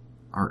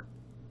our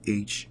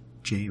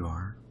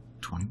HJR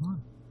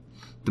 21.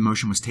 The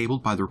motion was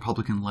tabled by the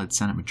Republican-led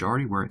Senate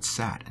majority, where it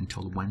sat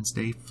until the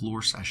Wednesday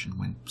floor session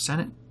when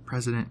Senate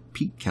President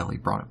Pete Kelly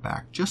brought it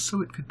back just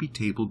so it could be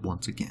tabled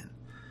once again.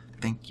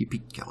 Thank you,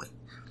 Pete Kelly.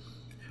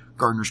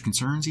 Gardner's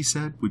concerns, he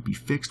said, would be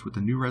fixed with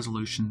a new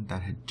resolution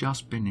that had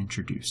just been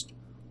introduced.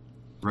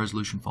 The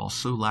resolution falls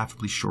so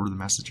laughably short of the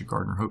message that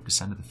Gardner hoped to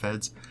send to the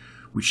feds,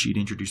 which she'd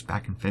introduced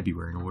back in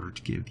February in order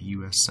to give the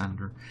U.S.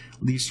 Senator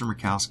Lisa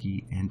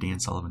Murkowski and Dan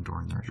Sullivan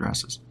during their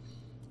addresses.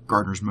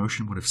 Gardner's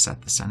motion would have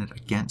set the Senate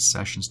against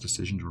Sessions'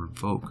 decision to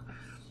revoke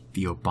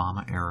the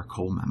Obama-era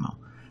Cole Memo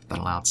that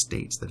allowed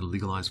states that had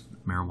legalized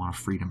marijuana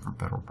freedom from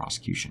federal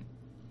prosecution.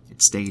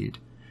 It stated,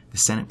 the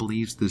Senate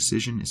believes the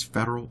decision is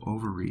federal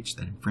overreach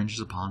that infringes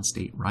upon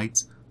state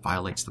rights,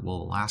 violates the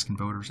will of Alaskan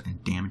voters,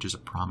 and damages a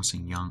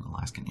promising young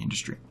Alaskan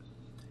industry.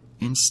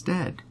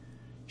 Instead,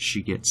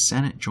 she gets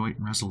Senate Joint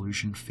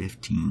Resolution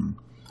 15,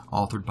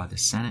 authored by the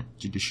Senate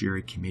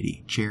Judiciary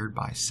Committee, chaired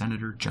by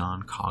Senator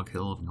John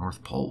Coghill of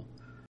North Pole,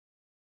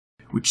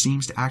 which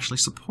seems to actually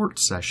support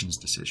Sessions'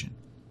 decision.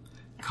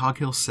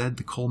 Coghill said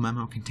the Cole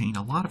Memo contained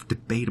a lot of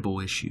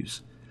debatable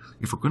issues.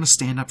 If we're going to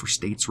stand up for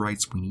states'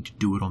 rights, we need to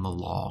do it on the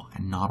law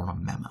and not on a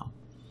memo.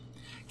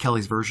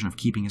 Kelly's version of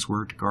keeping his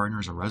word to Gardner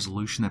is a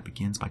resolution that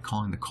begins by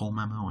calling the Cole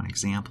Memo an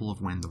example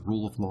of when the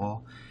rule of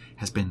law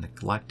has been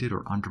neglected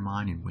or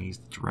undermined in ways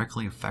that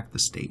directly affect the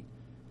state,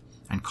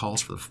 and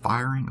calls for the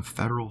firing of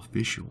federal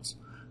officials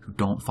who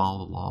don't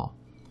follow the law.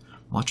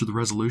 Much of the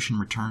resolution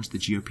returns to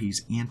the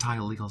GOP's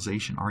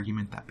anti-legalization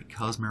argument that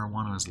because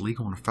marijuana is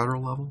legal on a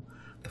federal level,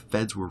 the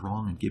feds were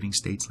wrong in giving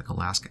states like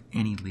Alaska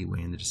any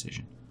leeway in the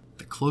decision.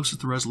 The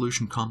closest the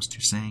resolution comes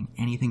to saying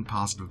anything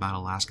positive about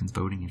Alaskans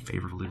voting in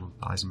favor of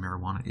legalizing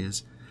marijuana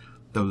is,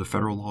 though the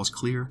federal law is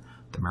clear,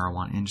 the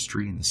marijuana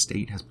industry in the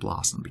state has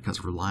blossomed because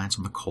of reliance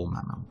on the Cole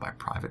Memo by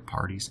private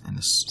parties, and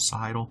the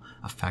societal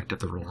effect of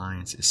the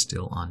reliance is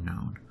still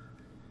unknown.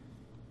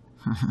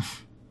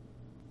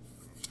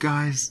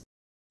 Guys,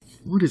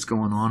 what is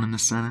going on in the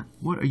Senate?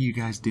 What are you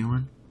guys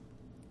doing?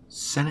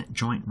 Senate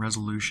Joint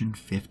Resolution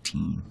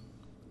 15,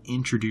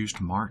 introduced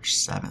March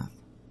 7th.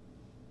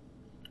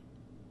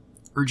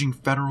 Urging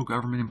federal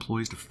government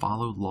employees to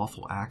follow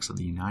lawful acts of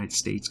the United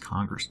States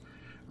Congress,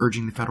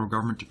 urging the federal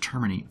government to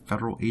terminate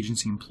federal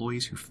agency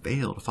employees who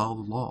fail to follow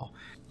the law.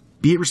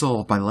 Be it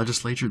resolved by the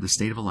legislature of the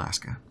state of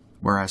Alaska,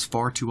 whereas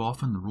far too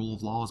often the rule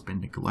of law has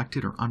been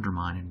neglected or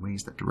undermined in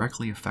ways that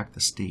directly affect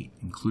the state,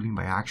 including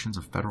by actions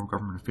of federal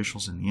government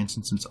officials in the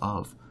instances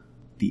of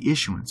the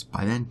issuance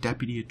by then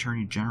Deputy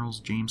Attorney General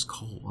James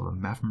Cole of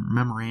a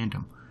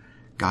memorandum,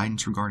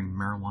 guidance regarding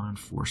marijuana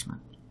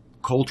enforcement.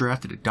 Cole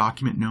drafted a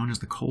document known as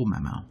the Cole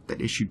Memo that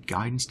issued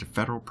guidance to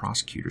federal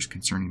prosecutors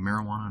concerning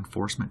marijuana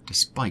enforcement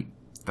despite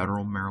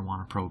federal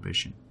marijuana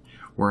prohibition.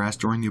 Whereas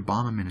during the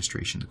Obama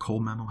administration, the Cole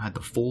Memo had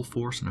the full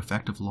force and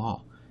effect of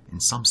law,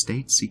 and some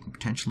states seeking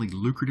potentially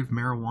lucrative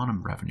marijuana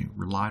revenue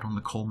relied on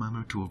the Cole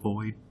Memo to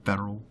avoid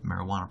federal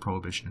marijuana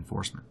prohibition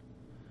enforcement.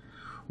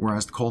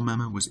 Whereas the Cole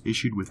Memo was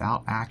issued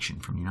without action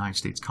from the United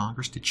States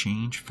Congress to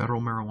change federal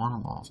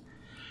marijuana laws,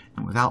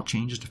 and without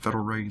changes to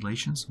federal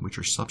regulations, which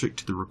are subject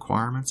to the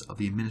requirements of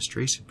the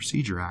Administrative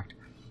Procedure Act,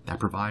 that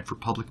provide for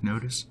public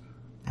notice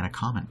and a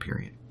comment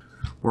period.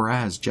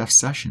 Whereas Jeff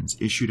Sessions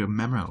issued a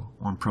memo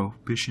on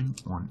prohibition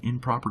on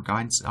improper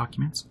guidance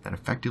documents that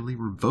effectively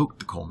revoked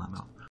the Cole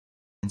Memo,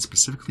 and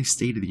specifically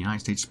stated the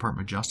United States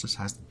Department of Justice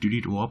has the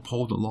duty to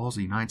uphold the laws of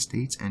the United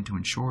States and to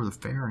ensure the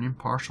fair and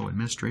impartial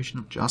administration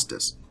of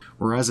justice.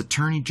 Whereas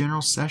Attorney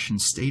General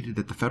Sessions stated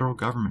that the federal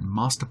government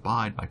must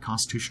abide by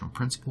constitutional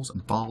principles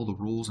and follow the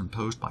rules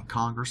imposed by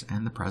Congress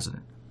and the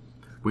President,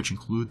 which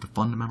include the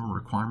fundamental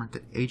requirement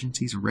that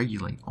agencies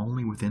regulate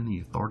only within the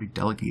authority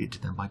delegated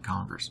to them by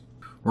Congress.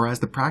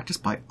 Whereas the practice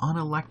by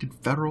unelected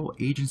federal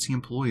agency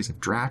employees of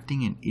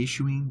drafting and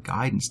issuing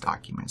guidance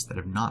documents that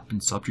have not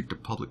been subject to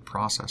public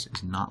process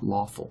is not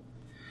lawful,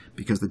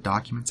 because the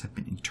documents have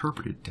been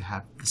interpreted to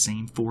have the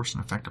same force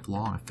and effect of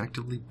law and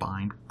effectively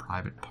bind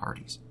private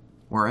parties.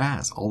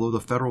 Whereas, although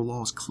the federal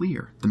law is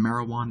clear, the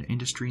marijuana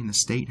industry in the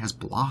state has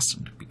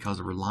blossomed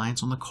because of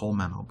reliance on the Cole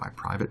Memo by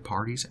private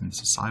parties, and the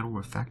societal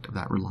effect of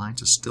that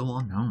reliance is still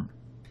unknown.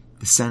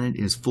 The Senate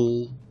is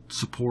full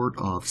support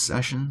of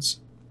Sessions.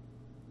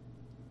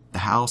 The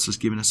House has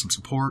given us some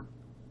support.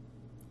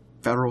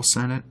 Federal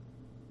Senate,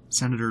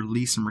 Senator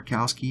Lisa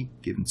Murkowski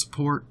giving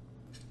support.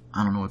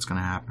 I don't know what's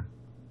going to happen.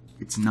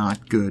 It's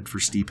not good for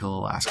Steep Hill,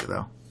 Alaska,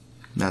 though.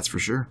 That's for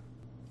sure.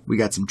 We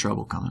got some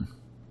trouble coming.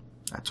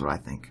 That's what I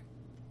think.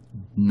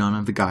 None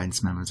of the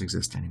guidance memos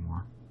exist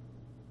anymore.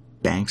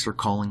 Banks are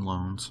calling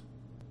loans.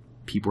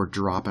 People are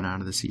dropping out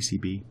of the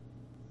CCB.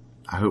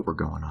 I hope we're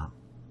going up.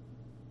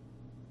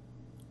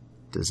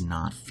 Does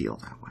not feel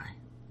that way.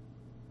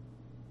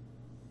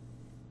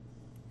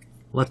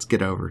 Let's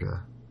get over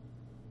to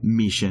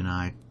Misha and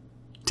I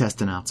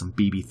testing out some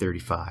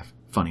BB35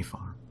 Funny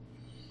Farm.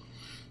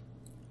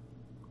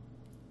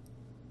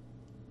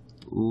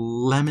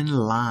 Lemon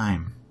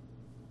lime.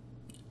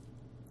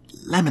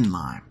 Lemon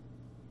lime.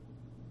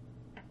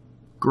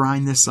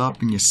 Grind this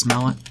up and you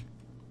smell it.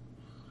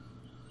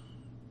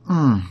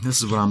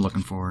 This is what I'm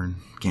looking for in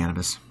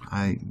cannabis.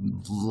 I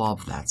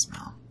love that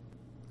smell.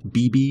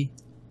 BB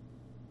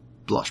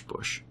Blush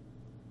Bush.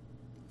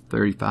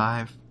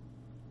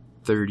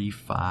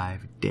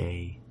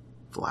 35-day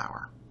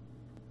flower.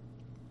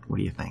 What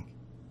do you think?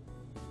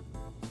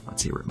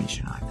 Let's hear what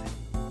Misha and I think.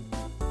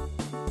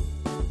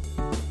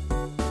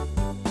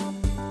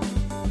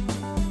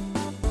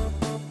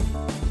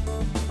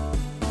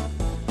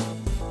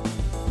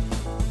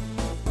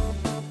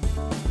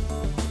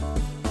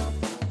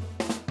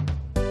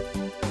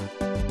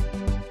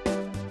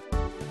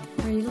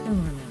 What are you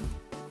looking for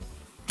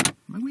now?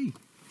 My weed.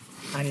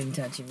 I didn't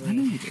touch your weed. I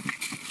know you didn't.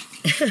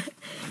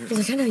 He's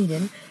like, I know you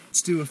didn't.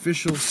 Let's do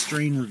official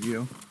strain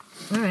review.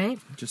 All right.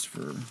 Just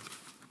for...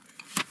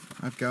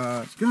 I've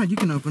got... Go ahead, you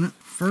can open it.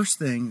 First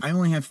thing, I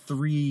only have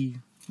 3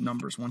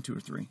 numbers, 1, 2, or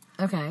 3.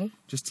 Okay.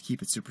 Just to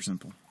keep it super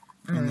simple.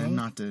 All and right. then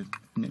not to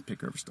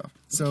nitpick over stuff.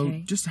 So,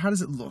 Okay. just how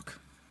does it look?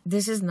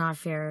 This is not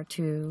fair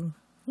to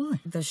Why?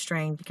 the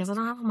strain because I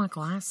don't have all my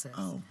glasses.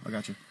 Oh, I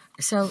got you.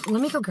 So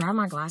let me go grab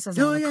my glasses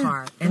Oh, out of the yeah.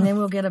 car, and then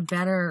we'll get a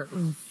better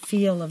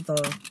feel of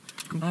the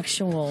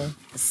actual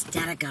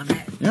aesthetic of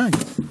it. Yeah,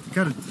 you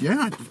got it.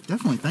 Yeah,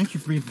 definitely. Thank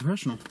you for being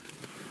professional.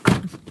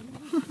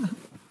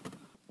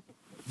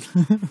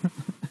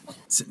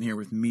 Sitting here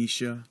with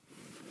Misha,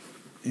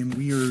 and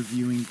we are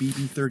reviewing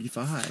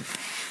BB35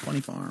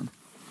 Funny Farm.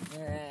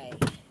 All right.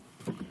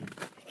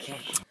 Okay.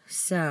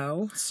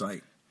 So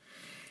Sight.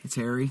 It's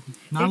hairy.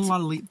 Not a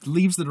lot of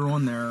leaves that are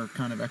on there are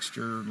kind of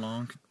extra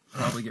long. Could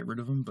probably get rid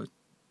of them, but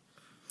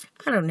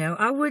I don't know.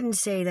 I wouldn't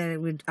say that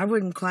it would. I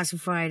wouldn't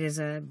classify it as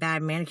a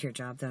bad manicure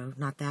job, though.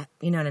 Not that.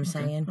 You know what I'm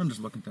saying? I'm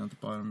just looking down at the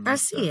bottom. I of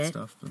see that it.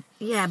 Stuff, but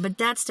Yeah, but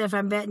that stuff,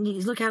 I'm betting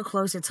you, look how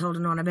close it's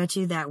holding on. I bet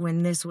you that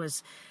when this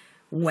was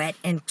wet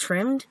and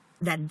trimmed,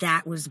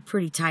 that was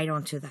pretty tight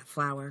onto that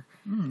flower.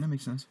 that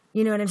makes sense.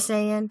 You know what I'm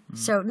saying?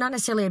 So not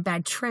necessarily a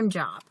bad trim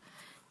job,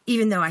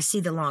 even though I see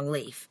the long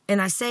leaf.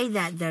 And I say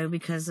that, though,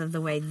 because of the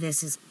way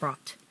this is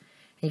brought.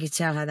 You can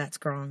tell how that's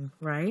grown,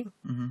 right?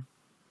 Mm-hmm.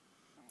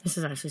 This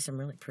is actually some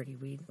really pretty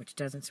weed, which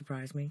doesn't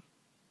surprise me.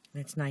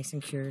 And it's nice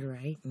and cured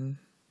right. And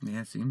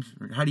Yeah, it seems.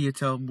 How do you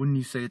tell? Wouldn't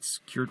you say it's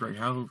cured right?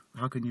 How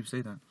can you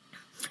say that?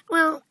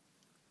 well,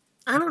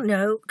 I don't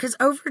know, because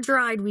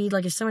over-dried weed,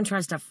 like if someone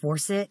tries to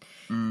force it,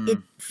 it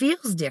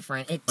feels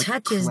different. It Like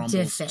touches crumbles.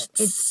 different.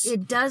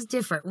 It does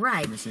different,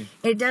 right? me see.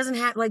 It doesn't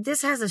have, like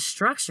this has a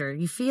structure.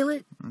 You feel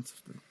it?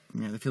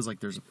 Yeah, it feels like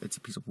it's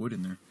a piece of wood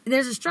in there.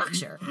 There's a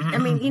structure. I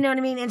mean, you know what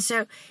I mean? And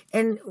so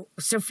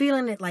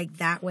feeling it like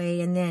that way,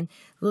 and then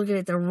looking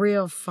at the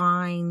real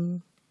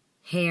fine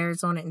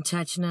hairs on it and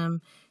touching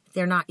them,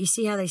 they're not, you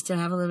see how they still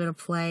have a little bit of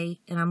play,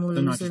 and I'm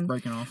losing. They're not just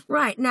breaking off.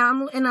 Right. Now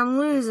I'm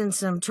losing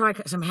some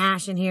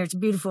hash in here. It's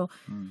beautiful.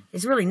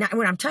 It's really not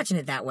when I'm touching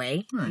it that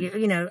way. Right.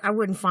 You know, I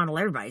wouldn't fondle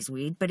everybody's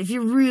weed, but if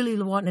you're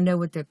really wanting to know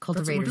what the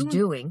cultivator's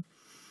doing,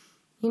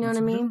 you know what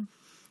I mean?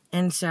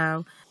 And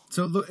so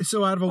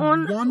So out of a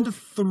 1 to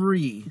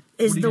 3,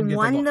 is what are the you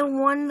gonna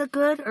one give the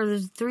good, or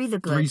is 3 the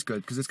good? 3's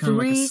good because it's kind of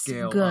like a Three's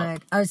scale good.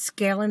 up, A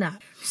scaling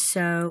up.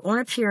 So on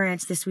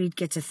appearance, this weed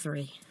gets a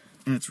 3.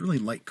 and it's really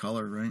light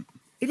color, right?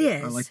 It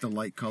is. I like the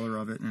light color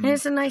of it. And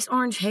it's a nice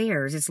orange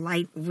hairs. It's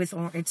light with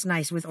it's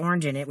nice with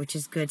orange in it, which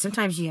is good.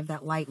 Sometimes you have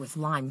that light with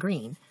lime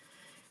green,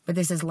 but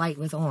this is light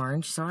with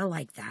orange, so I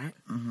like that.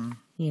 Mm-hmm.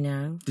 You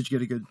know. Did you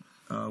get a good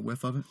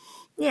whiff of it?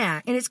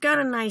 Yeah, and it's got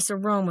a nice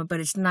aroma, but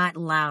it's not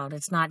loud.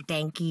 It's not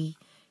danky.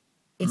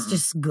 It's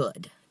just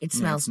good. It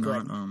smells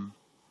good.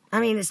 I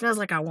mean, it smells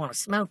like I want to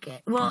smoke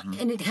it. Well,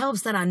 and it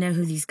helps that I know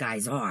who these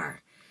guys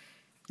are.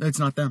 It's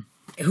not them.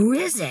 Who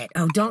is it?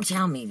 Oh, don't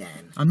tell me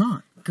then. I'm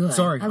not. Good.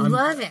 Sorry. I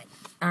love it.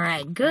 All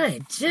right,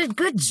 good.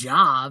 Good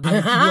job.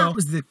 Well, it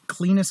was the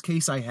cleanest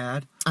case I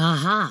had.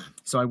 Uh-huh.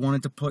 So I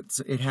wanted to put,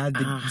 it had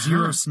the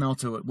zero smell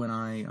to it when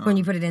I... when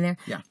you put it in there?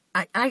 Yeah.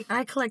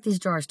 I collect these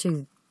jars,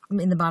 too,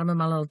 in the bottom of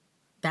my little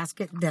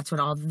basket. That's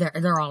what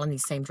they're all in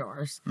these same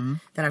drawers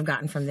that I've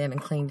gotten from them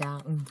and cleaned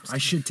out. And I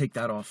should take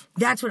that off.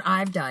 that's what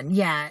I've done,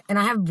 yeah. And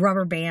I have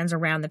rubber bands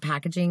around the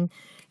packaging.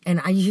 And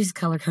I use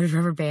color-coded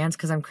rubber bands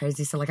because I'm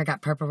crazy. So, like, I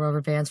got purple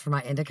rubber bands for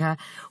my indica,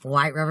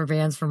 white rubber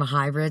bands for my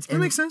hybrids, and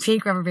makes sense.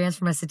 pink rubber bands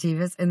for my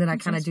sativas. And then I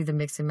kind of do the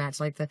mix and match.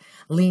 Like the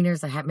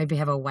leaners, I maybe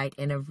have a white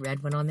and a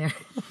red one on there.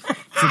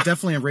 So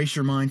definitely erase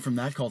your mind from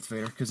that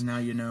cultivator because now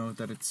you know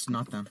that it's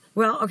not them.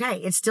 Well, okay,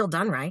 it's still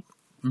done right.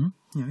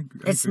 Mm-hmm. Yeah, I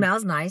agree. It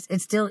smells nice.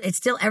 It's still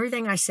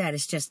everything I said.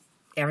 It's just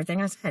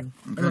everything I said.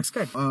 Okay. It looks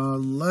good.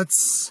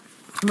 Let's...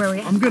 Where are we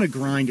at? I'm going to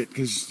grind it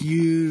because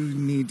you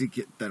need to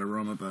get that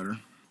aroma better.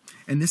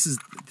 And this is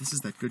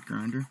that Good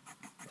grinder.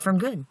 From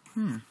Good.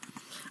 I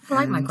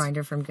like my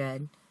grinder from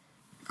Good.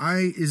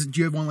 Do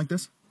you have one like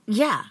this?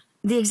 Yeah,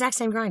 the exact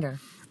same grinder.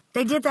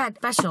 They did that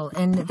special,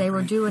 and they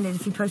were doing it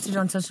if you posted it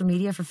on social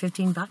media for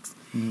 $15.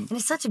 And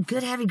it's such a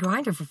good heavy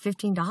grinder for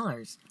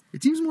 $15.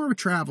 It seems more of a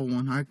travel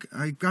one.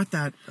 I got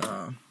that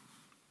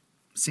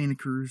Santa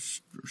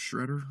Cruz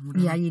shredder.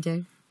 Whatever. Yeah, you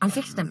do. I'm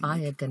fixing to buy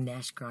a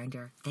Ganesh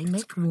grinder. They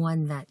make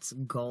one that's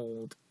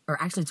gold,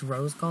 or actually it's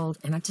rose gold,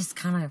 and I just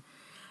kind of...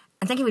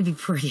 I think it would be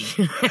pretty.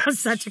 I'm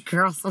such a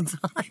girl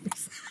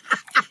sometimes.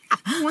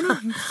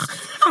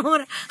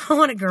 I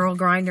want a girl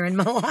grinder in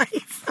my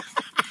life.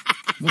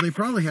 Well, they've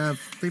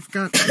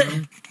got,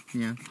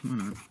 yeah, why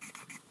not?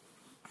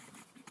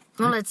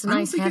 Well, it's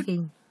nice,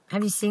 heavy.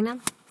 Have you seen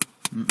them?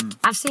 Mm-mm.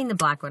 I've seen the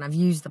black one. I've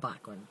used the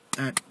black one.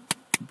 At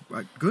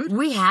Good?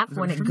 We have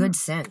one at Good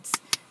Sense.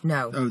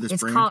 No. Oh, this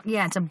it's brand? called,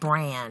 yeah, it's a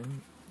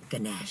brand.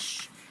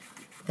 Ganesh.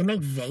 They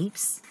make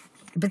vapes,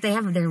 but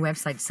their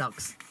website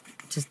sucks.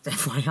 Just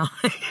FYI.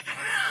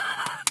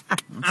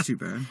 That's too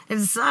bad. It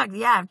sucked.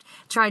 Yeah, I've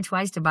tried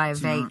twice to buy a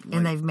vape, like,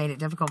 and they've made it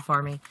difficult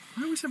for me.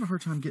 I always have a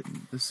hard time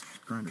getting this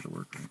grinder to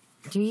work right.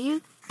 Do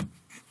you?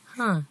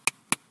 Huh.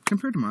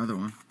 Compared to my other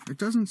one, it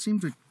doesn't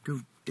seem to go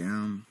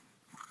down.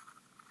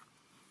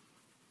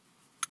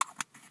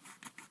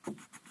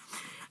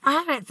 I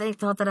haven't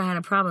thought that I had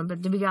a problem,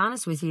 but to be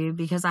honest with you,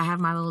 because I have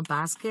my little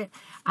basket,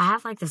 I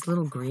have like this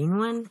little green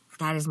one.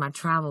 That is my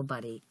travel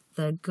buddy.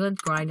 The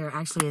Good grinder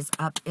actually is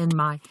up in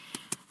my...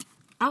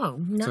 Oh,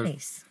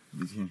 nice.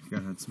 So, go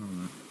ahead, smell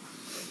that.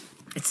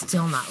 It's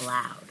still not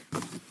loud.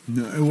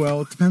 No,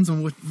 well, it depends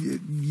on what...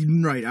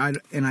 Right, I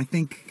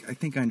think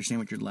I understand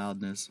what your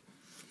loudness...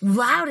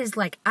 Loud is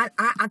like...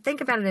 I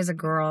think about it as a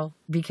girl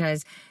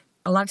because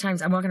a lot of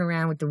times I'm walking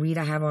around with the weed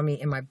I have on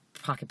me in my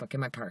pocketbook, in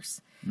my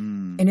purse.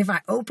 And if I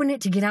open it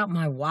to get out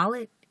my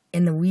wallet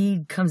and the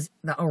weed comes...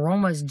 The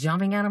aroma is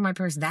jumping out of my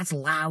purse, that's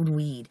loud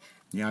weed.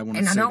 Yeah, I want to.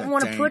 And I don't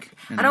want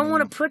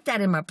to put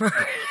that in my purse.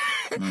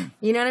 Right.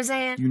 You know what I'm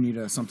saying? You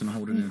need something to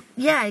hold it in.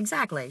 Yeah,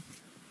 exactly.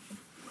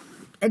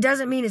 It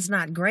doesn't mean it's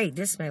not great.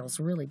 This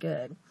smells really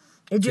good.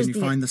 Can you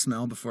find the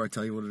smell before I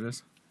tell you what it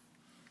is?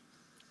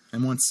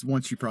 And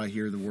once you probably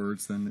hear the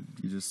words, then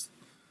you just...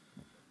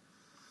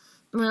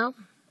 Well,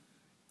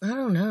 I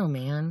don't know,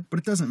 man. But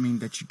it doesn't mean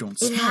that you don't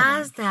smell it. It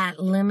has that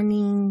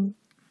limonene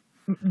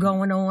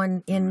going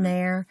on in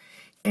there.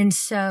 And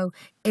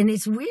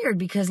it's weird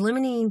because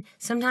limonene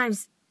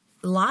sometimes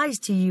lies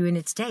to you in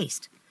its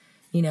taste.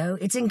 You know,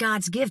 it's in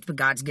God's gift, but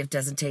God's gift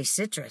doesn't taste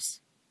citrus.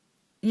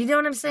 You know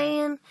what I'm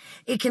saying?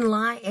 It can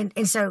lie.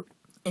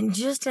 And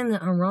just in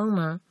the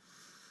aroma,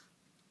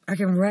 I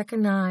can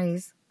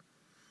recognize,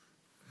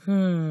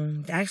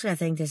 actually I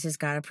think this has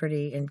got a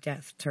pretty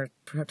in-depth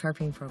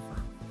terpene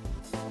profile.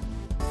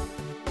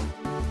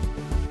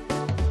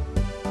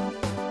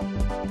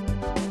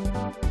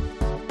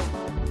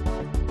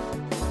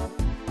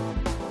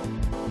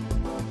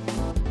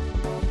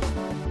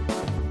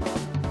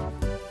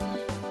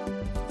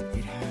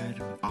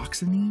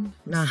 Oxonine?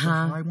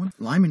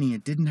 Limonene,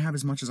 it didn't have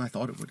as much as I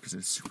thought it would because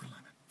it's super lemon.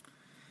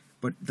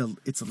 But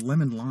it's a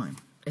lemon lime.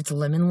 It's a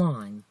lemon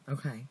lime.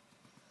 Okay.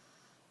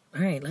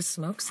 All right, let's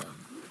smoke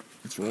some.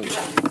 Let's roll.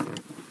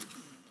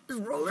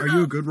 Are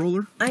you a good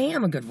roller? I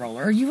am a good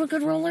roller. Are you a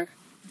good roller?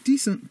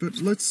 Decent, but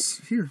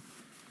here.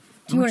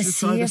 Do you want to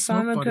see if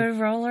I'm a good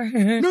roller?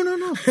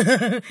 No.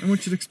 I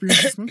want you to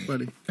experience the smoke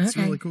buddy. It's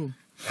really cool.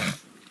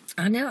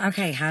 I know.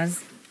 Okay,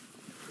 how's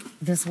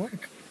this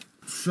work?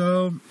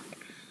 So...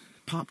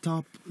 Pop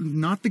top,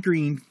 not the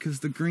green,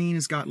 because the green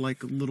has got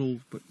like a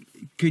little. But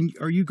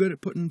are you good at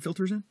putting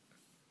filters in?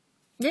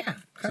 Yeah,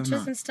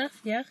 crutches and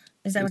stuff. Yeah,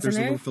 is that what's in there? There's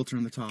a little filter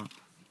in the top.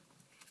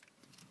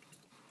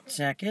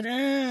 Check it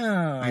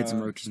out. I had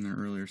some roaches in there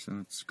earlier, so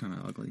it's kind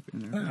of ugly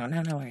in there. Oh,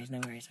 no worries.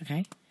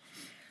 Okay.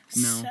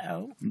 No.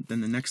 So.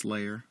 Then the next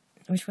layer.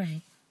 Which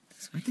way?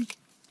 This way? I think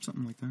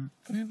something like that.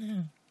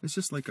 No. It's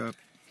just like a...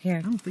 Here.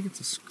 I don't think it's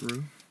a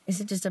screw. Is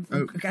it just a...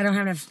 Oh. I don't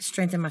have enough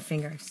strength in my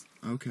fingers.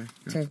 Okay.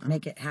 To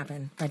make it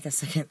happen right this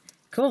second.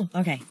 Cool.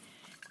 Okay.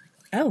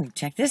 Oh,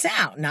 check this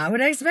out. Not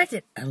what I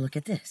expected. Oh, look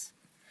at this.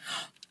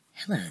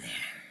 Hello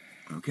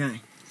there.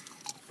 Okay.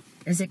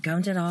 Is it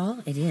gummed at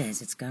all? It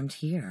is. It's gummed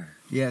here.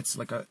 Yeah, it's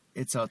a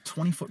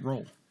 20-foot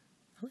roll.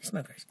 Holy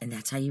smokers. And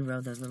that's how you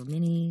roll those little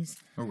minis.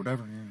 Or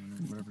whatever. Yeah,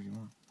 whatever you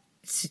want.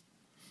 It's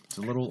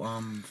a little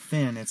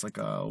thin. It's like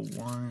a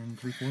 1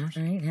 3/4.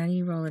 All right. How do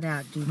you roll it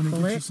out? Do you Let me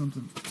pull get it? you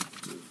something.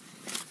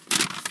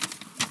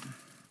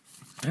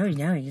 Oh,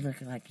 no. You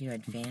look like you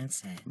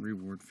advance it.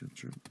 Reward field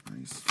trip.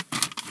 Nice.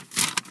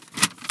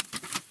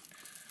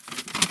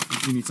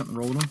 Do you need something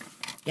rolled on?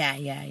 Yeah.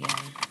 You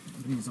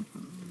need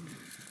something.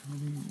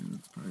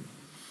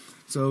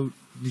 So,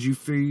 did you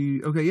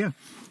feel... Okay, yeah.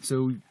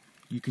 So,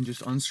 you can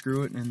just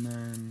unscrew it and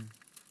then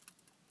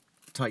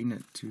tighten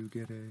it to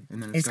get a...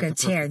 And then it's going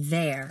to tear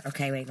there.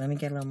 Okay, wait. Let me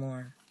get a little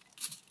more.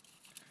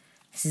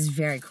 This is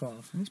very cool.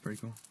 That's pretty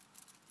cool.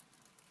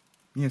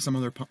 Yeah, some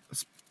other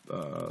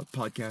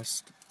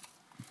podcast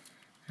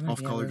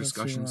off-color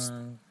discussions.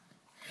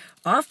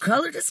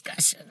 Off-color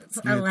discussions.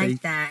 Yeah, I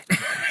like that.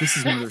 This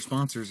is one of their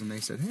sponsors, and they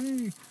said,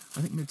 hey,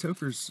 I think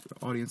Mid-Toker's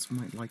audience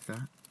might like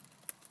that.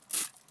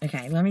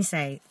 Okay, let me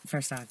say,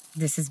 first off,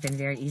 this has been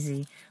very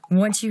easy.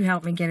 Once you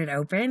help me get it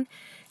open,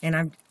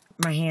 and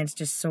my hand's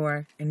just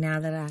sore, and now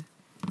that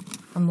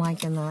I'm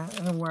liking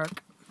the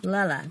work.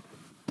 Lala.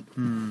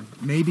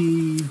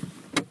 Maybe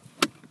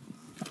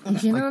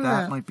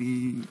that might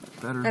be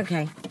better.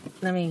 Okay,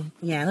 let me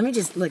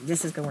just, look,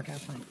 this is going to work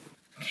out fine.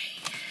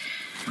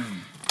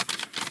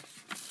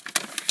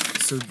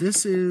 So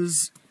this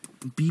is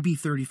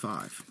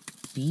BB35.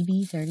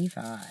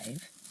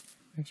 BB35.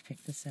 Where'd you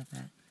pick this up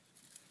at?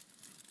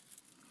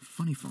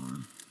 Funny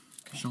Farm.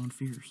 Okay. Sean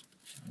Fears.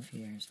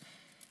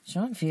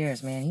 Sean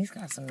Fears, man, he's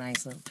got some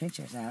nice little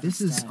pictures out.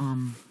 This is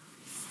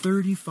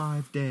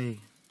 35-day.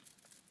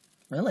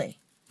 Really?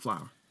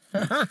 Flower.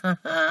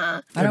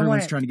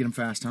 Everyone's trying to get them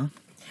fast, huh?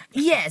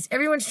 Yes,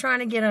 everyone's trying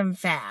to get them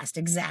fast.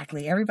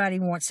 Exactly. Everybody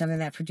wants something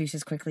that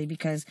produces quickly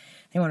because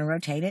they want to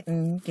rotate it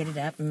and get it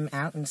up and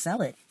out and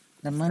sell it.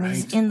 The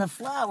money's in the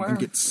flower. You can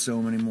get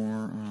so many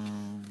more.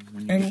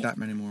 When you get that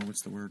many more,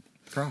 what's the word?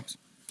 Crops.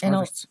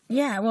 Harvests.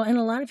 Yeah, well, and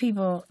a lot of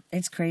people,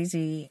 it's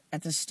crazy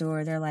at the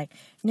store. They're like,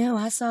 no,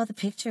 I saw the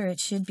picture. It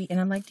should be. And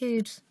I'm like,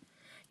 dude,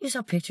 you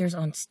saw pictures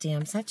on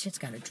stems. That shit's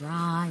got to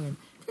dry. And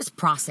there's a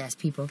process,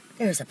 people.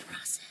 There's a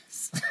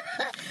process.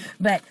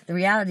 But the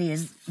reality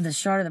is, the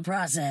shorter the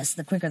process,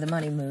 the quicker the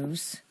money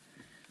moves.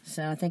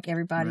 So I think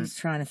everybody's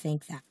trying to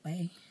think that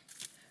way.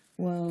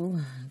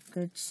 Whoa,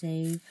 good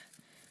save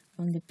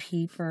on the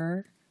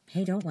peeper.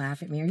 Hey, don't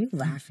laugh at me. Are you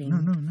laughing?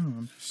 No.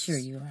 I'm sure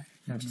you are.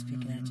 No, just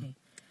picking at you.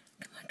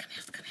 Come out.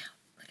 Look at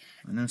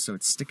it. I know, so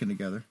it's sticking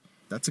together.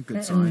 That's a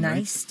good sign. Nice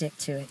right? stick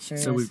to it, sure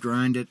So is. we've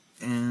grind it,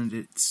 and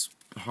it's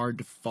hard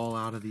to fall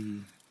out of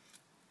the...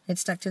 It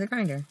stuck to the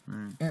grinder.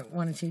 Right. It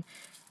wanted to.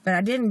 But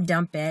I didn't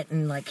dump it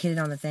and, hit it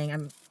on the thing.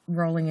 I'm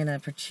rolling in a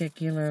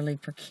particularly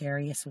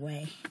precarious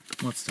way.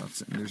 Well, it's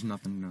tough. There's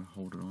nothing to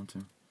hold it on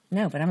to.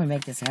 No, but I'm going to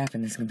make this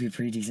happen. It's going to be a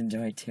pretty decent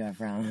joint, too, I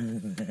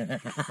promise.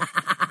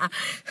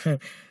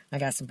 I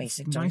got some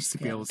basic joint Nice to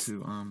skills. be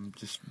able to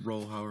just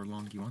roll however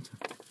long you want to.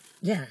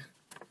 Yeah.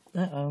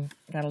 Uh-oh.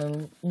 Got a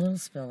little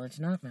spillage.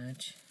 Not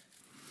much.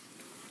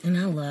 And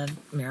I love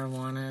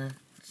marijuana,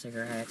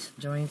 cigarettes,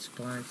 joints,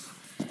 blunts,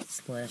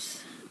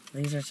 spliffs.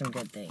 These are some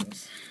good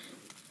things.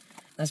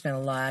 I spent a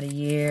lot of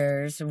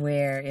years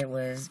where it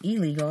was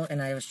illegal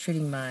and I was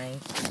treating my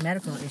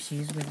medical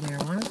issues with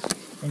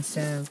marijuana. And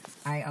so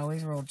I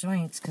always rolled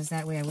joints because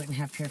that way I wouldn't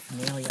have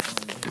paraphernalia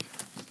on me.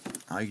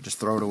 You could just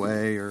throw it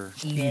away or...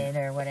 Eat it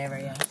or whatever,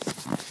 yeah.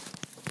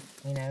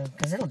 You know,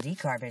 because it'll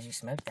decarb as you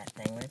smoke that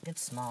thing. When it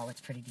gets small,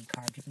 it's pretty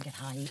decarb. You can get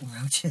high eating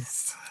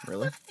roaches.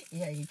 Really?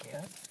 Yeah, you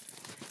can.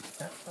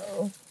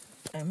 Uh-oh.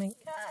 I mean,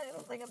 I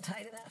don't think I'm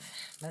tight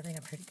enough. But I think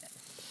I'm pretty good.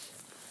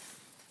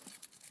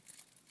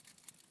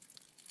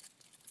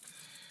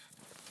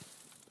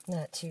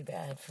 Not too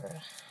bad for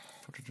a...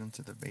 Put it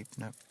into the vape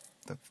net,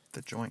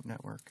 the joint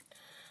network.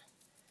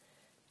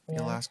 Yeah.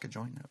 The Alaska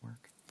Joint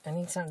Network. I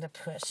need something to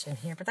push in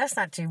here, but that's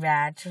not too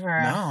bad for...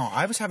 No,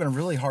 I was having a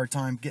really hard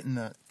time getting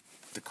the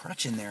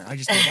crutch in there. I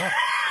just gave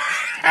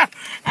up.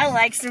 I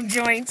like some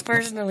joints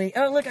personally.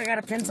 Oh, look, I got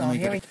a pencil.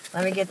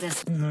 Let me get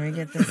this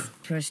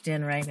pushed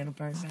in right, and it'll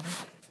burn better.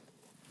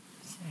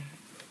 So,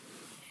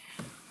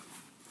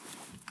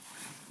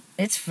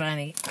 it's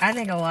funny. I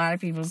think a lot of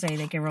people say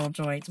they can roll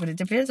joints, but it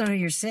depends on who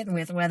you're sitting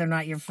with, whether or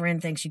not your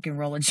friend thinks you can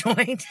roll a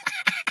joint.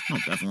 Oh,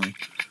 definitely.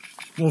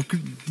 Well,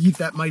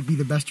 that might be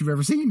the best you've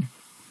ever seen.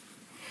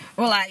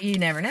 Well, you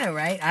never know,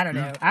 right? I don't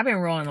know. I've been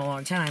rolling a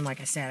long time.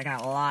 Like I said, I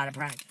got a lot of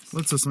practice.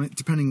 Well, so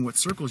depending on what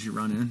circles you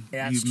run in,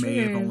 That's you may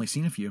have true. only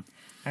seen a few.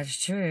 That's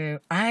true.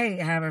 I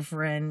have a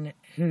friend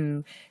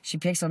who, she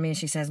picks on me and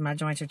she says my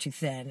joints are too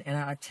thin. And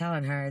I'm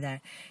telling her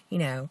that,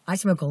 I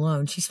smoke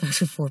alone. She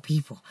smokes with 4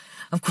 people.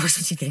 Of course,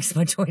 she thinks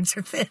my joints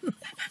are thin.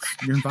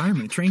 Your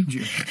environment trained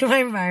you. My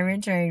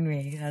environment trained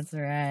me. That's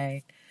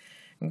right.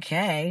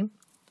 Okay.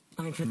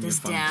 Let me put this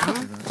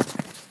down.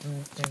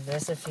 Do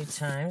this a few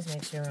times.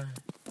 Make sure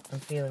I'm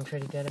feeling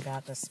pretty good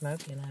about the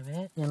smoking of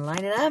it. And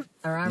light it up.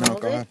 Or I rolled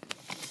go it. ahead.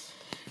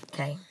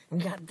 Okay. We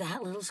got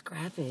that little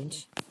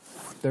scrappage.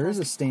 There is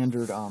a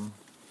standard, I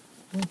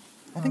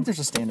think there's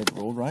a standard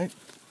rule, right?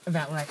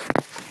 About what?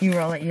 You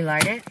roll it, you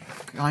light it?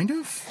 Kind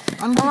of.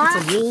 I don't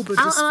think it's a rule, but it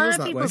just a lot feels of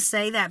that people way.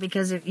 say that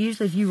because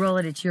usually if you roll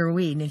it, it's your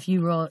weed, and if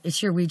you roll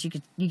it's your weed,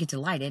 you get to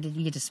light it and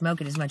you get to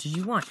smoke it as much as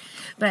you want.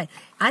 But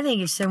I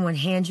think if someone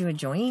hands you a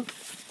joint,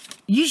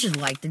 you should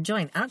light the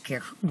joint. I don't care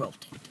who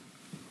rolled it.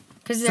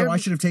 So I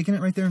should have taken it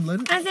right there and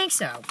lit it? I think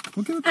so.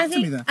 Well, give it back to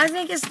me then. I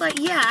think it's like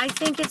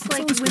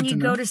always when good you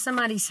to go know. to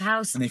somebody's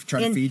house And they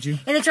try to feed you?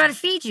 and they try to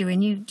feed you,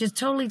 and you just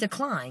totally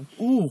decline.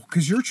 Ooh,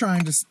 because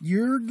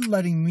you're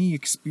letting me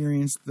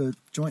experience the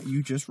joint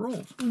you just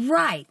rolled.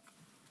 Right.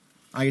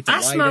 I get to I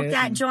light smoke it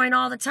that and- joint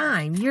all the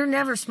time. You're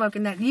never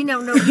smoking that.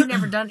 You've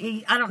never done.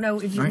 I don't know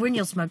if Right. when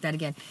you'll smoke that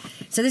again.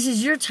 So this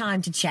is your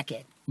time to check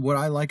it. What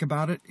I like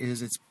about it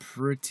is it's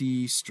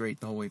pretty straight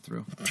the whole way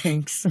through.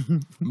 Thanks.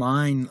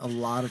 Mine, a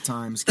lot of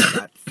times, get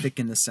that thick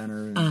in the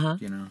center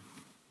and,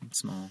 it's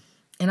small.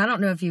 And I don't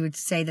know if you would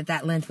say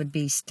that length would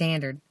be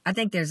standard. I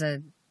think there's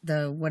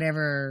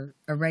whatever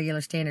a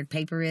regular standard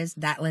paper is,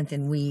 that length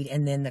in weed,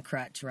 and then the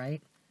crutch,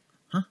 right?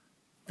 Huh?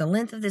 The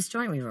length of this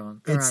joint we roll.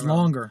 It's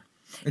longer.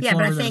 It's Yeah,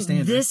 but longer I than a think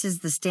standard. this is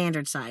the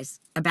standard size.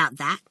 About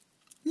that.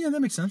 Yeah, that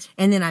makes sense.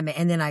 And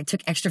then I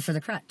took extra for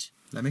the crutch.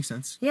 That makes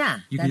sense. Yeah.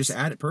 You can just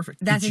add it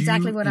perfect. That's Did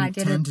exactly you what I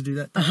did. intend to do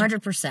that?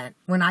 100%.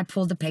 When I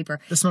pulled the paper,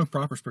 The smoke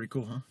proper is pretty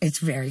cool, huh? it's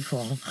very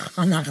cool.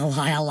 I'm not gonna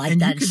lie, I like And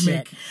you that could shit.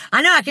 make-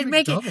 I know I could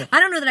make double. it. I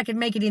don't know that I could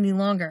make it any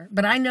longer,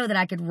 but I know that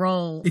I could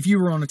roll. If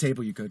you were on a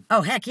table, you could.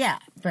 Oh heck yeah!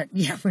 But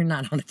yeah, we're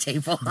not on a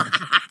table.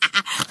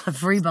 I'm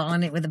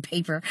freeballing it with a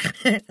paper.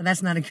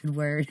 That's not a good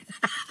word.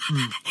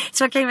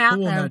 So it came out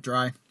Cool, though. not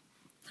dry.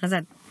 How's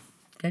that?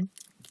 Good.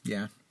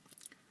 Yeah.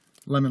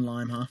 Lemon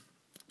lime, huh?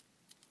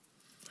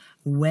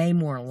 Way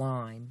more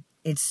lime.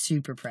 It's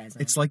super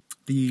present. It's like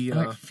the Oh,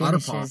 it Otter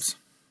finishes. Pops.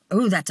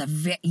 Oh, that's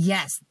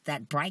yes,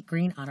 that bright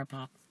green Otter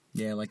Pop.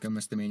 Yeah, like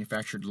almost the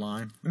manufactured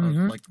lime.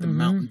 Mm-hmm, Like the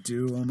Mountain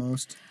Dew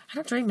almost. I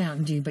don't drink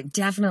Mountain Dew, but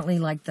definitely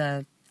like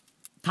the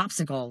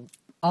popsicle,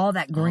 all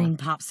that green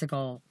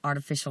popsicle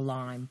artificial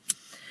lime.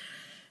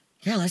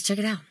 Yeah, let's check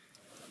it out.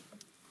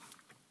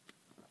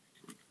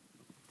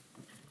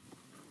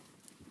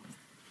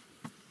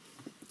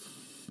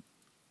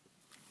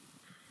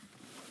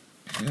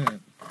 Yeah.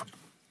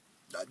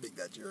 I think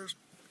that's yours.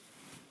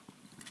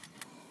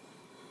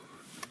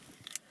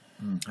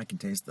 I can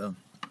taste the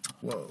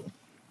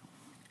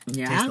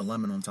Yeah. taste the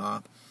lemon on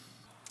top.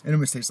 It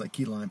almost tastes like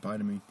key lime pie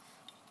to me.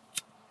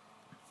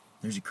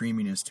 There's a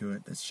creaminess to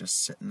it that's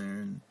just sitting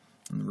there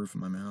on the roof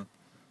of my mouth.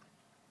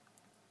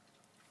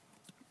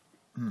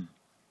 Oh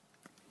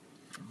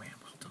man,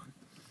 well done.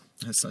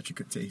 That's such a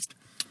good taste.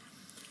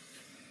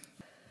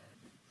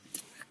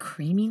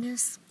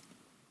 Creaminess?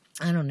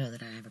 I don't know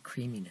that I have a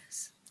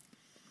creaminess.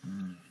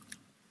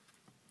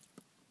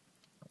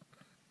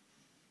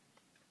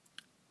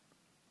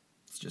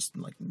 It's just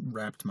like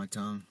wrapped my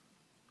tongue.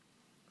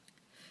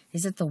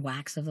 Is it the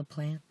wax of the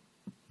plant?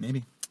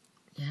 Maybe.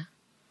 Yeah.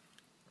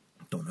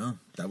 Don't know.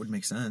 That would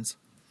make sense.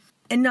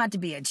 And not to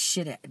be a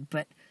shithead,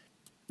 but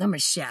I'm a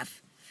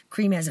chef.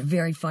 Cream is a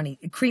very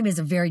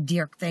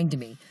dear thing to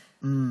me.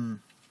 And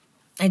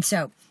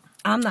so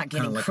I'm not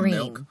getting like a cream,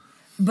 milk.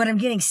 but I'm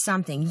getting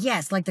something.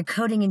 Yes, like the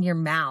coating in your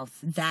mouth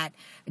that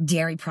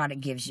dairy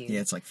product gives you. Yeah,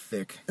 it's like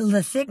thick.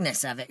 The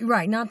thickness of it.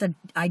 Right, not the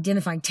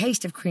identifying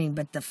taste of cream,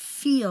 but the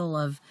feel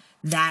of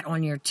that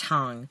on your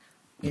tongue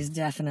is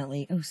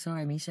definitely... Oh,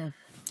 sorry, Misha.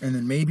 And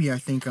then maybe I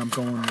think I'm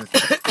going with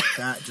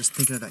that, just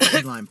thinking of that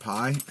key lime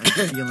pie and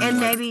feeling And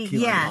like maybe, key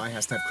lime yeah. pie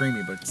has to have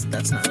creamy, but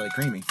that's not really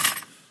creamy.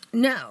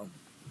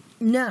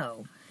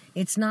 No,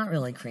 it's not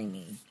really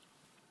creamy.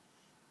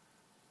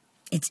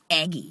 It's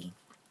eggy.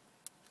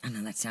 I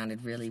know that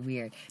sounded really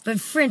weird. But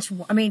French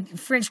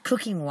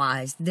cooking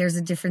wise, there's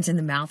a difference in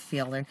the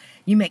mouthfeel. And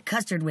you make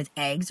custard with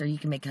eggs, or you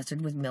can make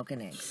custard with milk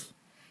and eggs.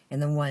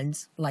 And the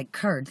ones like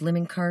curd,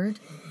 lemon curd,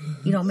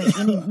 you don't make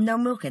no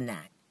milk in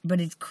that, but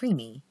it's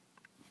creamy.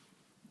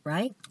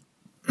 Right?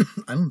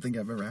 I don't think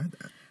I've ever had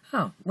that.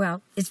 Oh,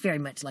 well, it's very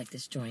much like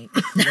this joint.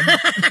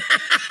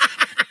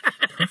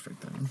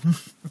 Perfect then.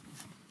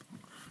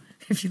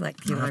 If you like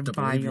key I'll have lime to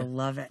pie, believe you'll you.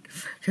 love it.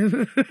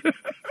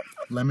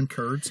 Lemon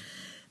curds.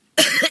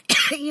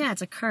 Yeah,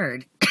 it's a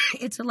curd.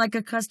 It's like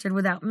a custard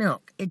without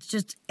milk. It's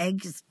just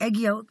egg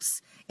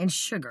yolks, and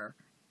sugar,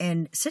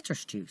 and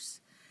citrus juice.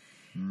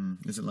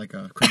 Is it like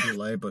a creme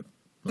brulee, but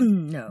like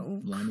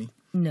No, limey?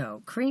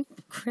 no. Cream.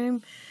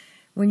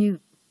 When you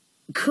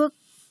cook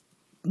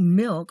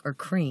milk or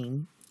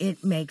cream,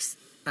 it makes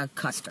a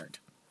custard.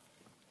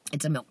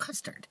 It's a milk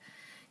custard.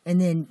 And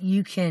then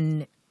you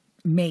can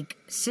make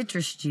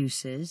citrus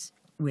juices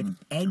with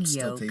egg I'm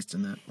still yolk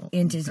tasting that.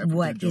 into Pepper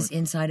what joint. is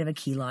inside of a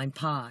key lime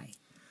pie.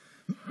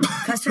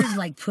 Custard is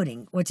like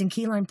pudding. What's in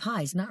key lime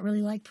pie is not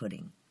really like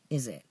pudding,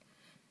 is it?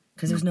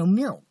 Because there's no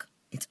milk.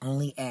 It's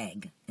only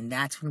egg. And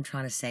that's what I'm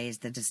trying to say is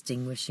the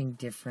distinguishing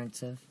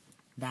difference of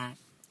that.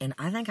 And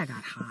I think I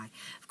got high.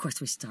 Of course,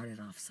 we started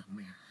off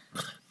somewhere.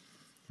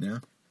 Yeah.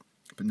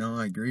 But no,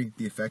 I agree.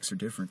 The effects are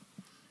different.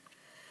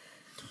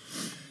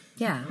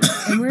 Yeah.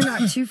 And we're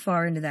not too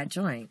far into that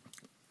joint.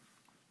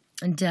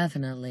 And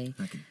definitely.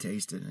 I could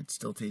taste it, and it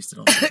still tasted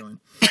all the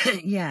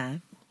joint. Yeah.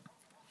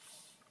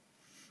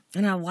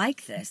 And I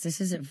like this.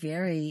 This is a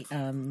very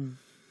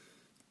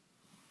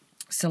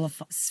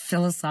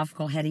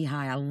philosophical heady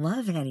high. I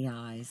love heady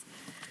highs.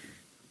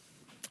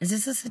 Is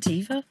this a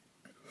sativa?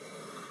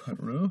 I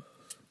don't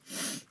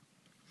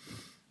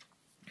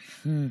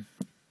know.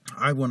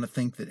 I want to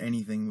think that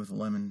anything with a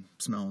lemon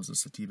smell is a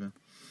sativa.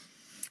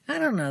 I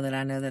don't know that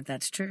I know that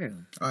that's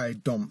true. I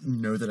don't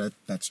know that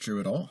that's true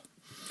at all.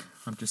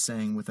 I'm just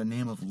saying, with a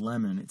name of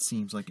lemon, it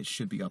seems like it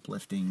should be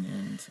uplifting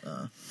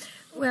and...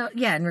 Well,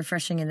 yeah, and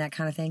refreshing and that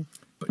kind of thing.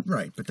 But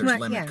there's Right,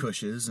 lemon yeah.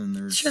 cushes, and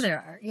there's... Sure there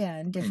are, yeah,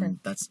 and different. And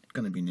that's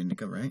going to be an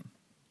indica, right?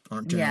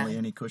 Aren't generally Yeah.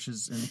 any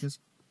cushes indicas?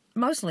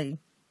 Mostly.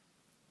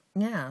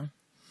 Yeah.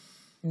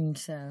 And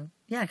so,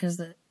 because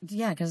the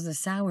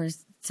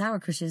sour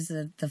kush is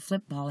the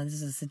flip ball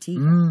is a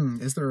sativa.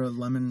 Is there a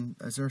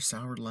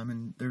sour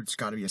lemon? There's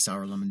got to be a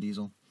sour lemon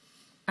diesel.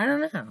 I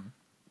don't know.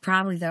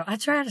 Probably, though. I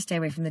try to stay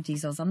away from the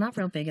diesels. I'm not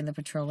real big in the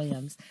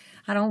petroleums.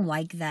 I don't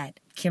like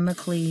that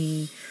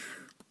chemically.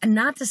 And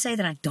not to say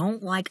that I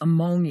don't like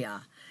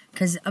ammonia.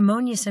 Because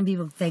ammonia, some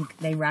people think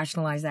they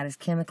rationalize that as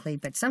chemically.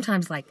 But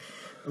sometimes, like,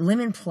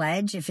 lemon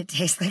pledge, if it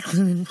tastes like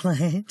lemon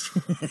pledge.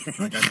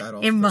 I got that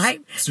off It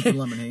might. Super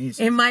Lemon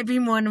Haze. It might be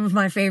one of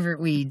my favorite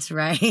weeds,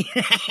 right?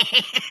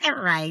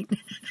 Right.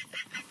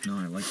 No,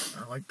 I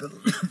like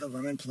the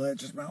lemon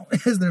pledge smell.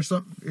 Is there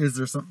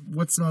some?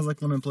 What smells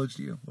like lemon pledge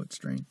to you? What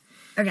strain?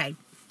 Okay.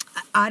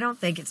 I don't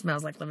think it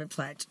smells like lemon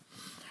pledge.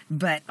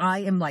 But I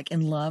am, like,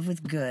 in love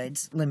with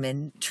Good's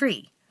lemon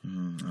tree.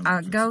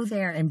 I'll go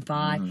there and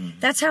buy.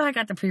 That's how I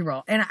got the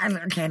pre-roll. And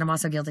and I'm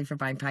also guilty for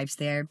buying pipes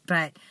there.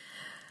 But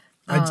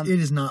It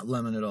is not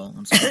lemon at all.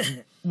 I'm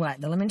sorry.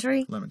 what, the lemon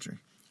tree? Lemon tree.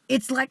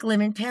 It's like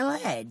lemon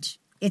pledge.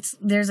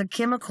 There's a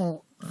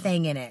chemical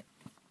thing in it.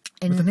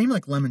 With a name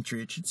like lemon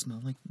tree, it should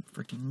smell like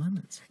freaking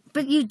lemons.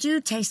 But you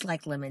do taste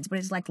like lemons, but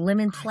it's like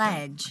lemon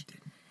pledge.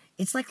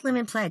 It's like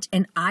lemon pledge.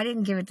 And I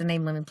didn't give it the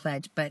name lemon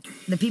pledge, but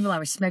the people I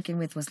was smoking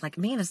with was like,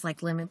 man, it's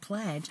like lemon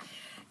pledge.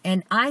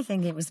 And I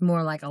think it was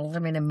more like a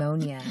lemon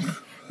ammonia.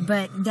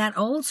 But that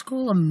old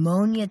school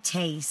ammonia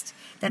taste,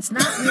 that's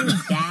not really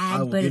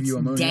bad, but it's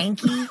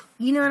danky.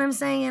 You know what I'm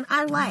saying?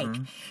 I like.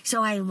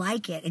 So I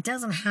like it. It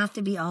doesn't have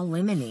to be all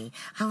lemony.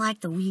 I like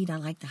the weed. I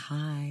like the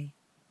high.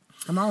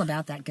 I'm all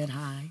about that good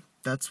high.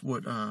 That's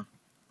what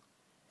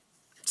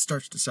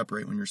starts to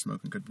separate when you're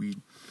smoking good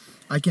weed.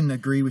 I can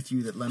agree with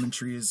you that lemon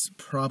tree is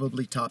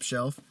probably top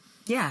shelf.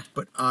 Yeah.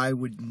 But I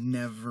would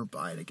never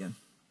buy it again.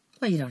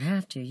 Well, you don't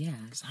have to, yeah.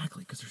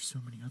 Exactly, because there's so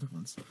many other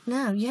ones.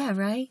 No, yeah,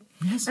 right?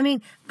 Yes. I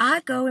mean,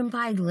 I go and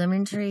buy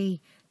lemon tree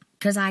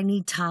because I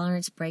need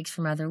tolerance breaks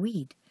from other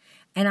weed.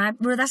 And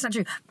well, that's not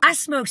true. I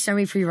smoke so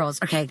many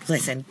pre-rolls. Okay,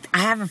 listen, I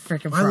have a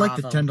freaking problem. I like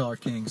the $10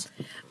 Kings.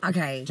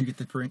 Okay. Do you get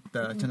the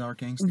 $10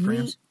 Kings, the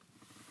grams?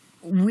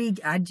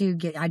 I do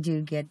get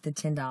the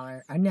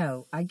 $10. I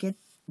know, I get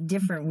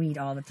different weed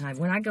all the time.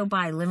 When I go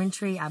buy lemon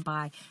tree, I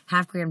buy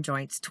half-gram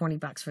joints,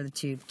 $20 for the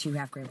two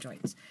half-gram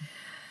joints.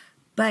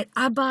 But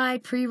I buy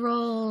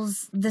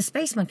pre-rolls. The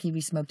Space Monkey we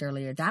smoked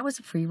earlier, that was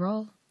a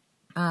pre-roll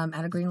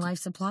out of Green Life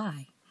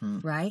Supply,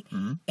 right?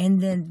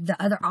 And then the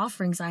other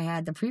offerings I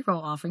had, the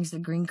pre-roll offerings, the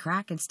Green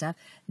Crack and stuff,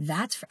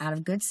 that's out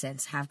of Good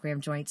Sense,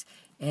 half-gram joints.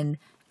 And,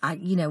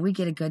 we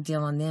get a good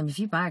deal on them. If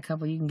you buy a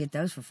couple, you can get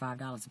those for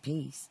 $5 a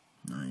piece.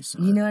 Nice.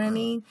 You know what I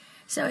mean?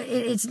 So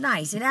it's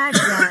nice. It adds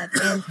up.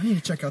 And I need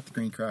to check out the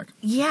Green Crack.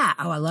 yeah.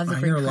 Oh, I love the I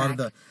Green hear a Crack. lot of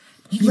the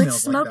Let's emails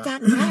smoke like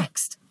that.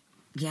 next.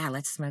 Yeah,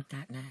 let's smoke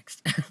that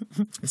next.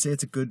 They say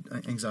it's a good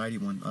anxiety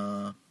one.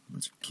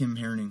 It's Kim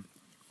Herning.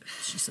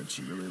 She said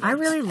she really likes I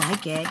really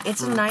like it.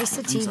 It's a nice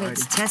sativa. anxiety.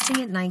 It's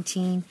testing at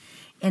 19.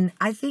 And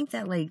I think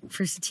that, like,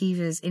 for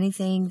sativas,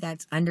 anything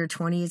that's under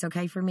 20 is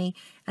okay for me.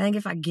 I think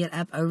if I get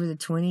up over the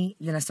 20,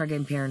 then I start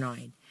getting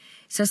paranoid.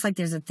 So it's like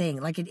there's a thing.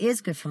 Like, it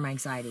is good for my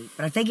anxiety.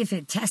 But I think if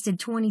it tested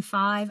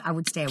 25, I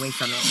would stay away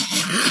from it.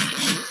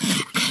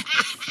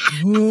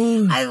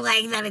 I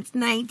like that it's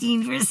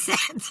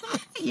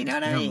 19%. You know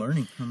what I mean? I'm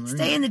learning.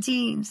 Stay in the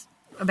teens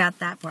about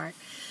that part.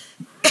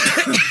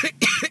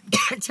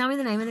 Tell me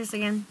the name of this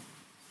again.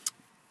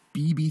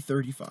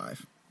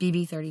 BB35.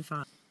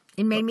 BB35.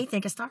 It made me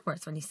think of Star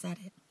Wars when you said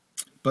it.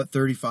 But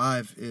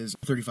 35 is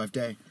 35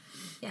 day.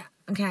 Yeah.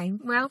 Okay.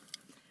 Well,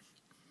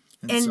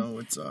 And so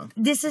it's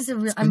this is a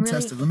real. been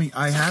tested.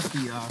 I have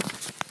the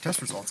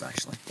test results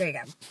actually, There you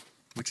go.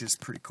 which is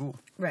pretty cool.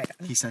 Right.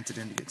 He sent it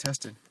in to get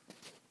tested.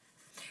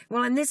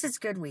 Well, and this is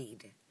good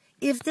weed.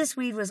 If this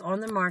weed was on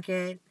the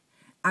market,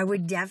 I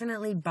would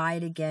definitely buy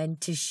it again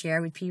to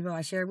share with people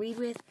I share weed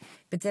with,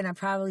 but then I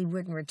probably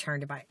wouldn't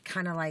return to buy it.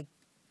 Kind of like,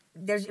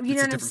 there's, you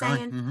know what I'm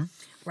saying? Mm-hmm.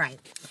 Right.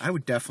 I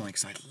would definitely,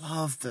 because I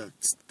love the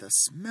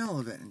smell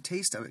of it and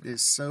taste of it.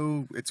 It's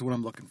what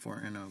I'm looking for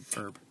in a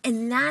herb.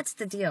 And that's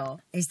the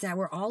deal, is that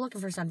we're all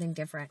looking for something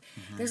different.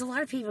 Mm-hmm. There's a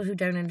lot of people who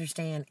don't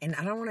understand, and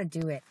I don't want to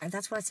do it.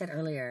 That's what I said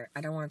earlier.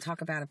 I don't want to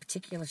talk about a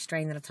particular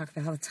strain that I talk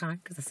about all the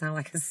time, because I sound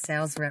like a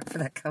sales rep for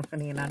that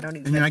company, and I don't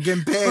even... And you're not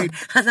getting paid.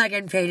 I'm not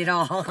getting paid at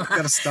all.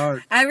 Gotta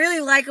start. I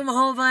really like them a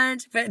whole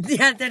bunch, but,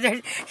 yeah,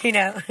 you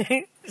know.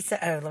 So,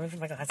 let me put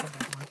my glasses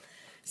back on.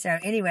 So,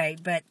 anyway,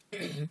 but...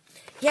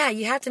 Yeah,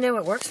 you have to know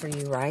what works for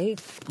you, right?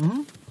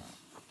 Mm-hmm.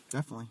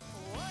 Definitely.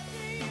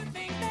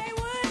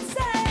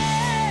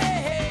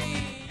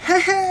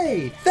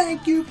 Hey!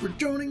 Thank you for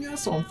joining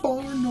us on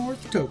Far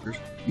North Tokers.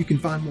 You can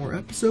find more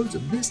episodes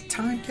of this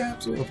time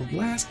capsule of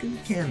Alaskan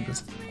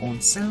cannabis on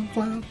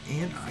SoundCloud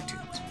and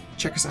iTunes.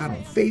 Check us out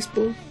on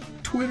Facebook,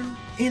 Twitter,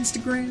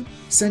 Instagram.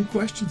 Send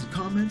questions and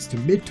comments to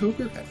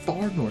midtoker at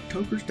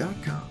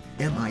farnorthtokers.com.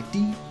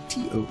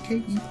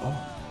 MIDTOKER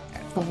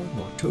at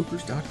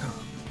farnorthtokers.com.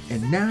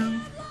 And now,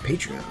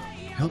 Patreon.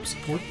 Help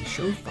support the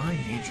show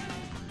financially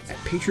at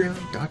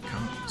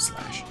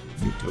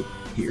patreon.com/midtoker.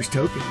 Here's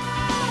Token.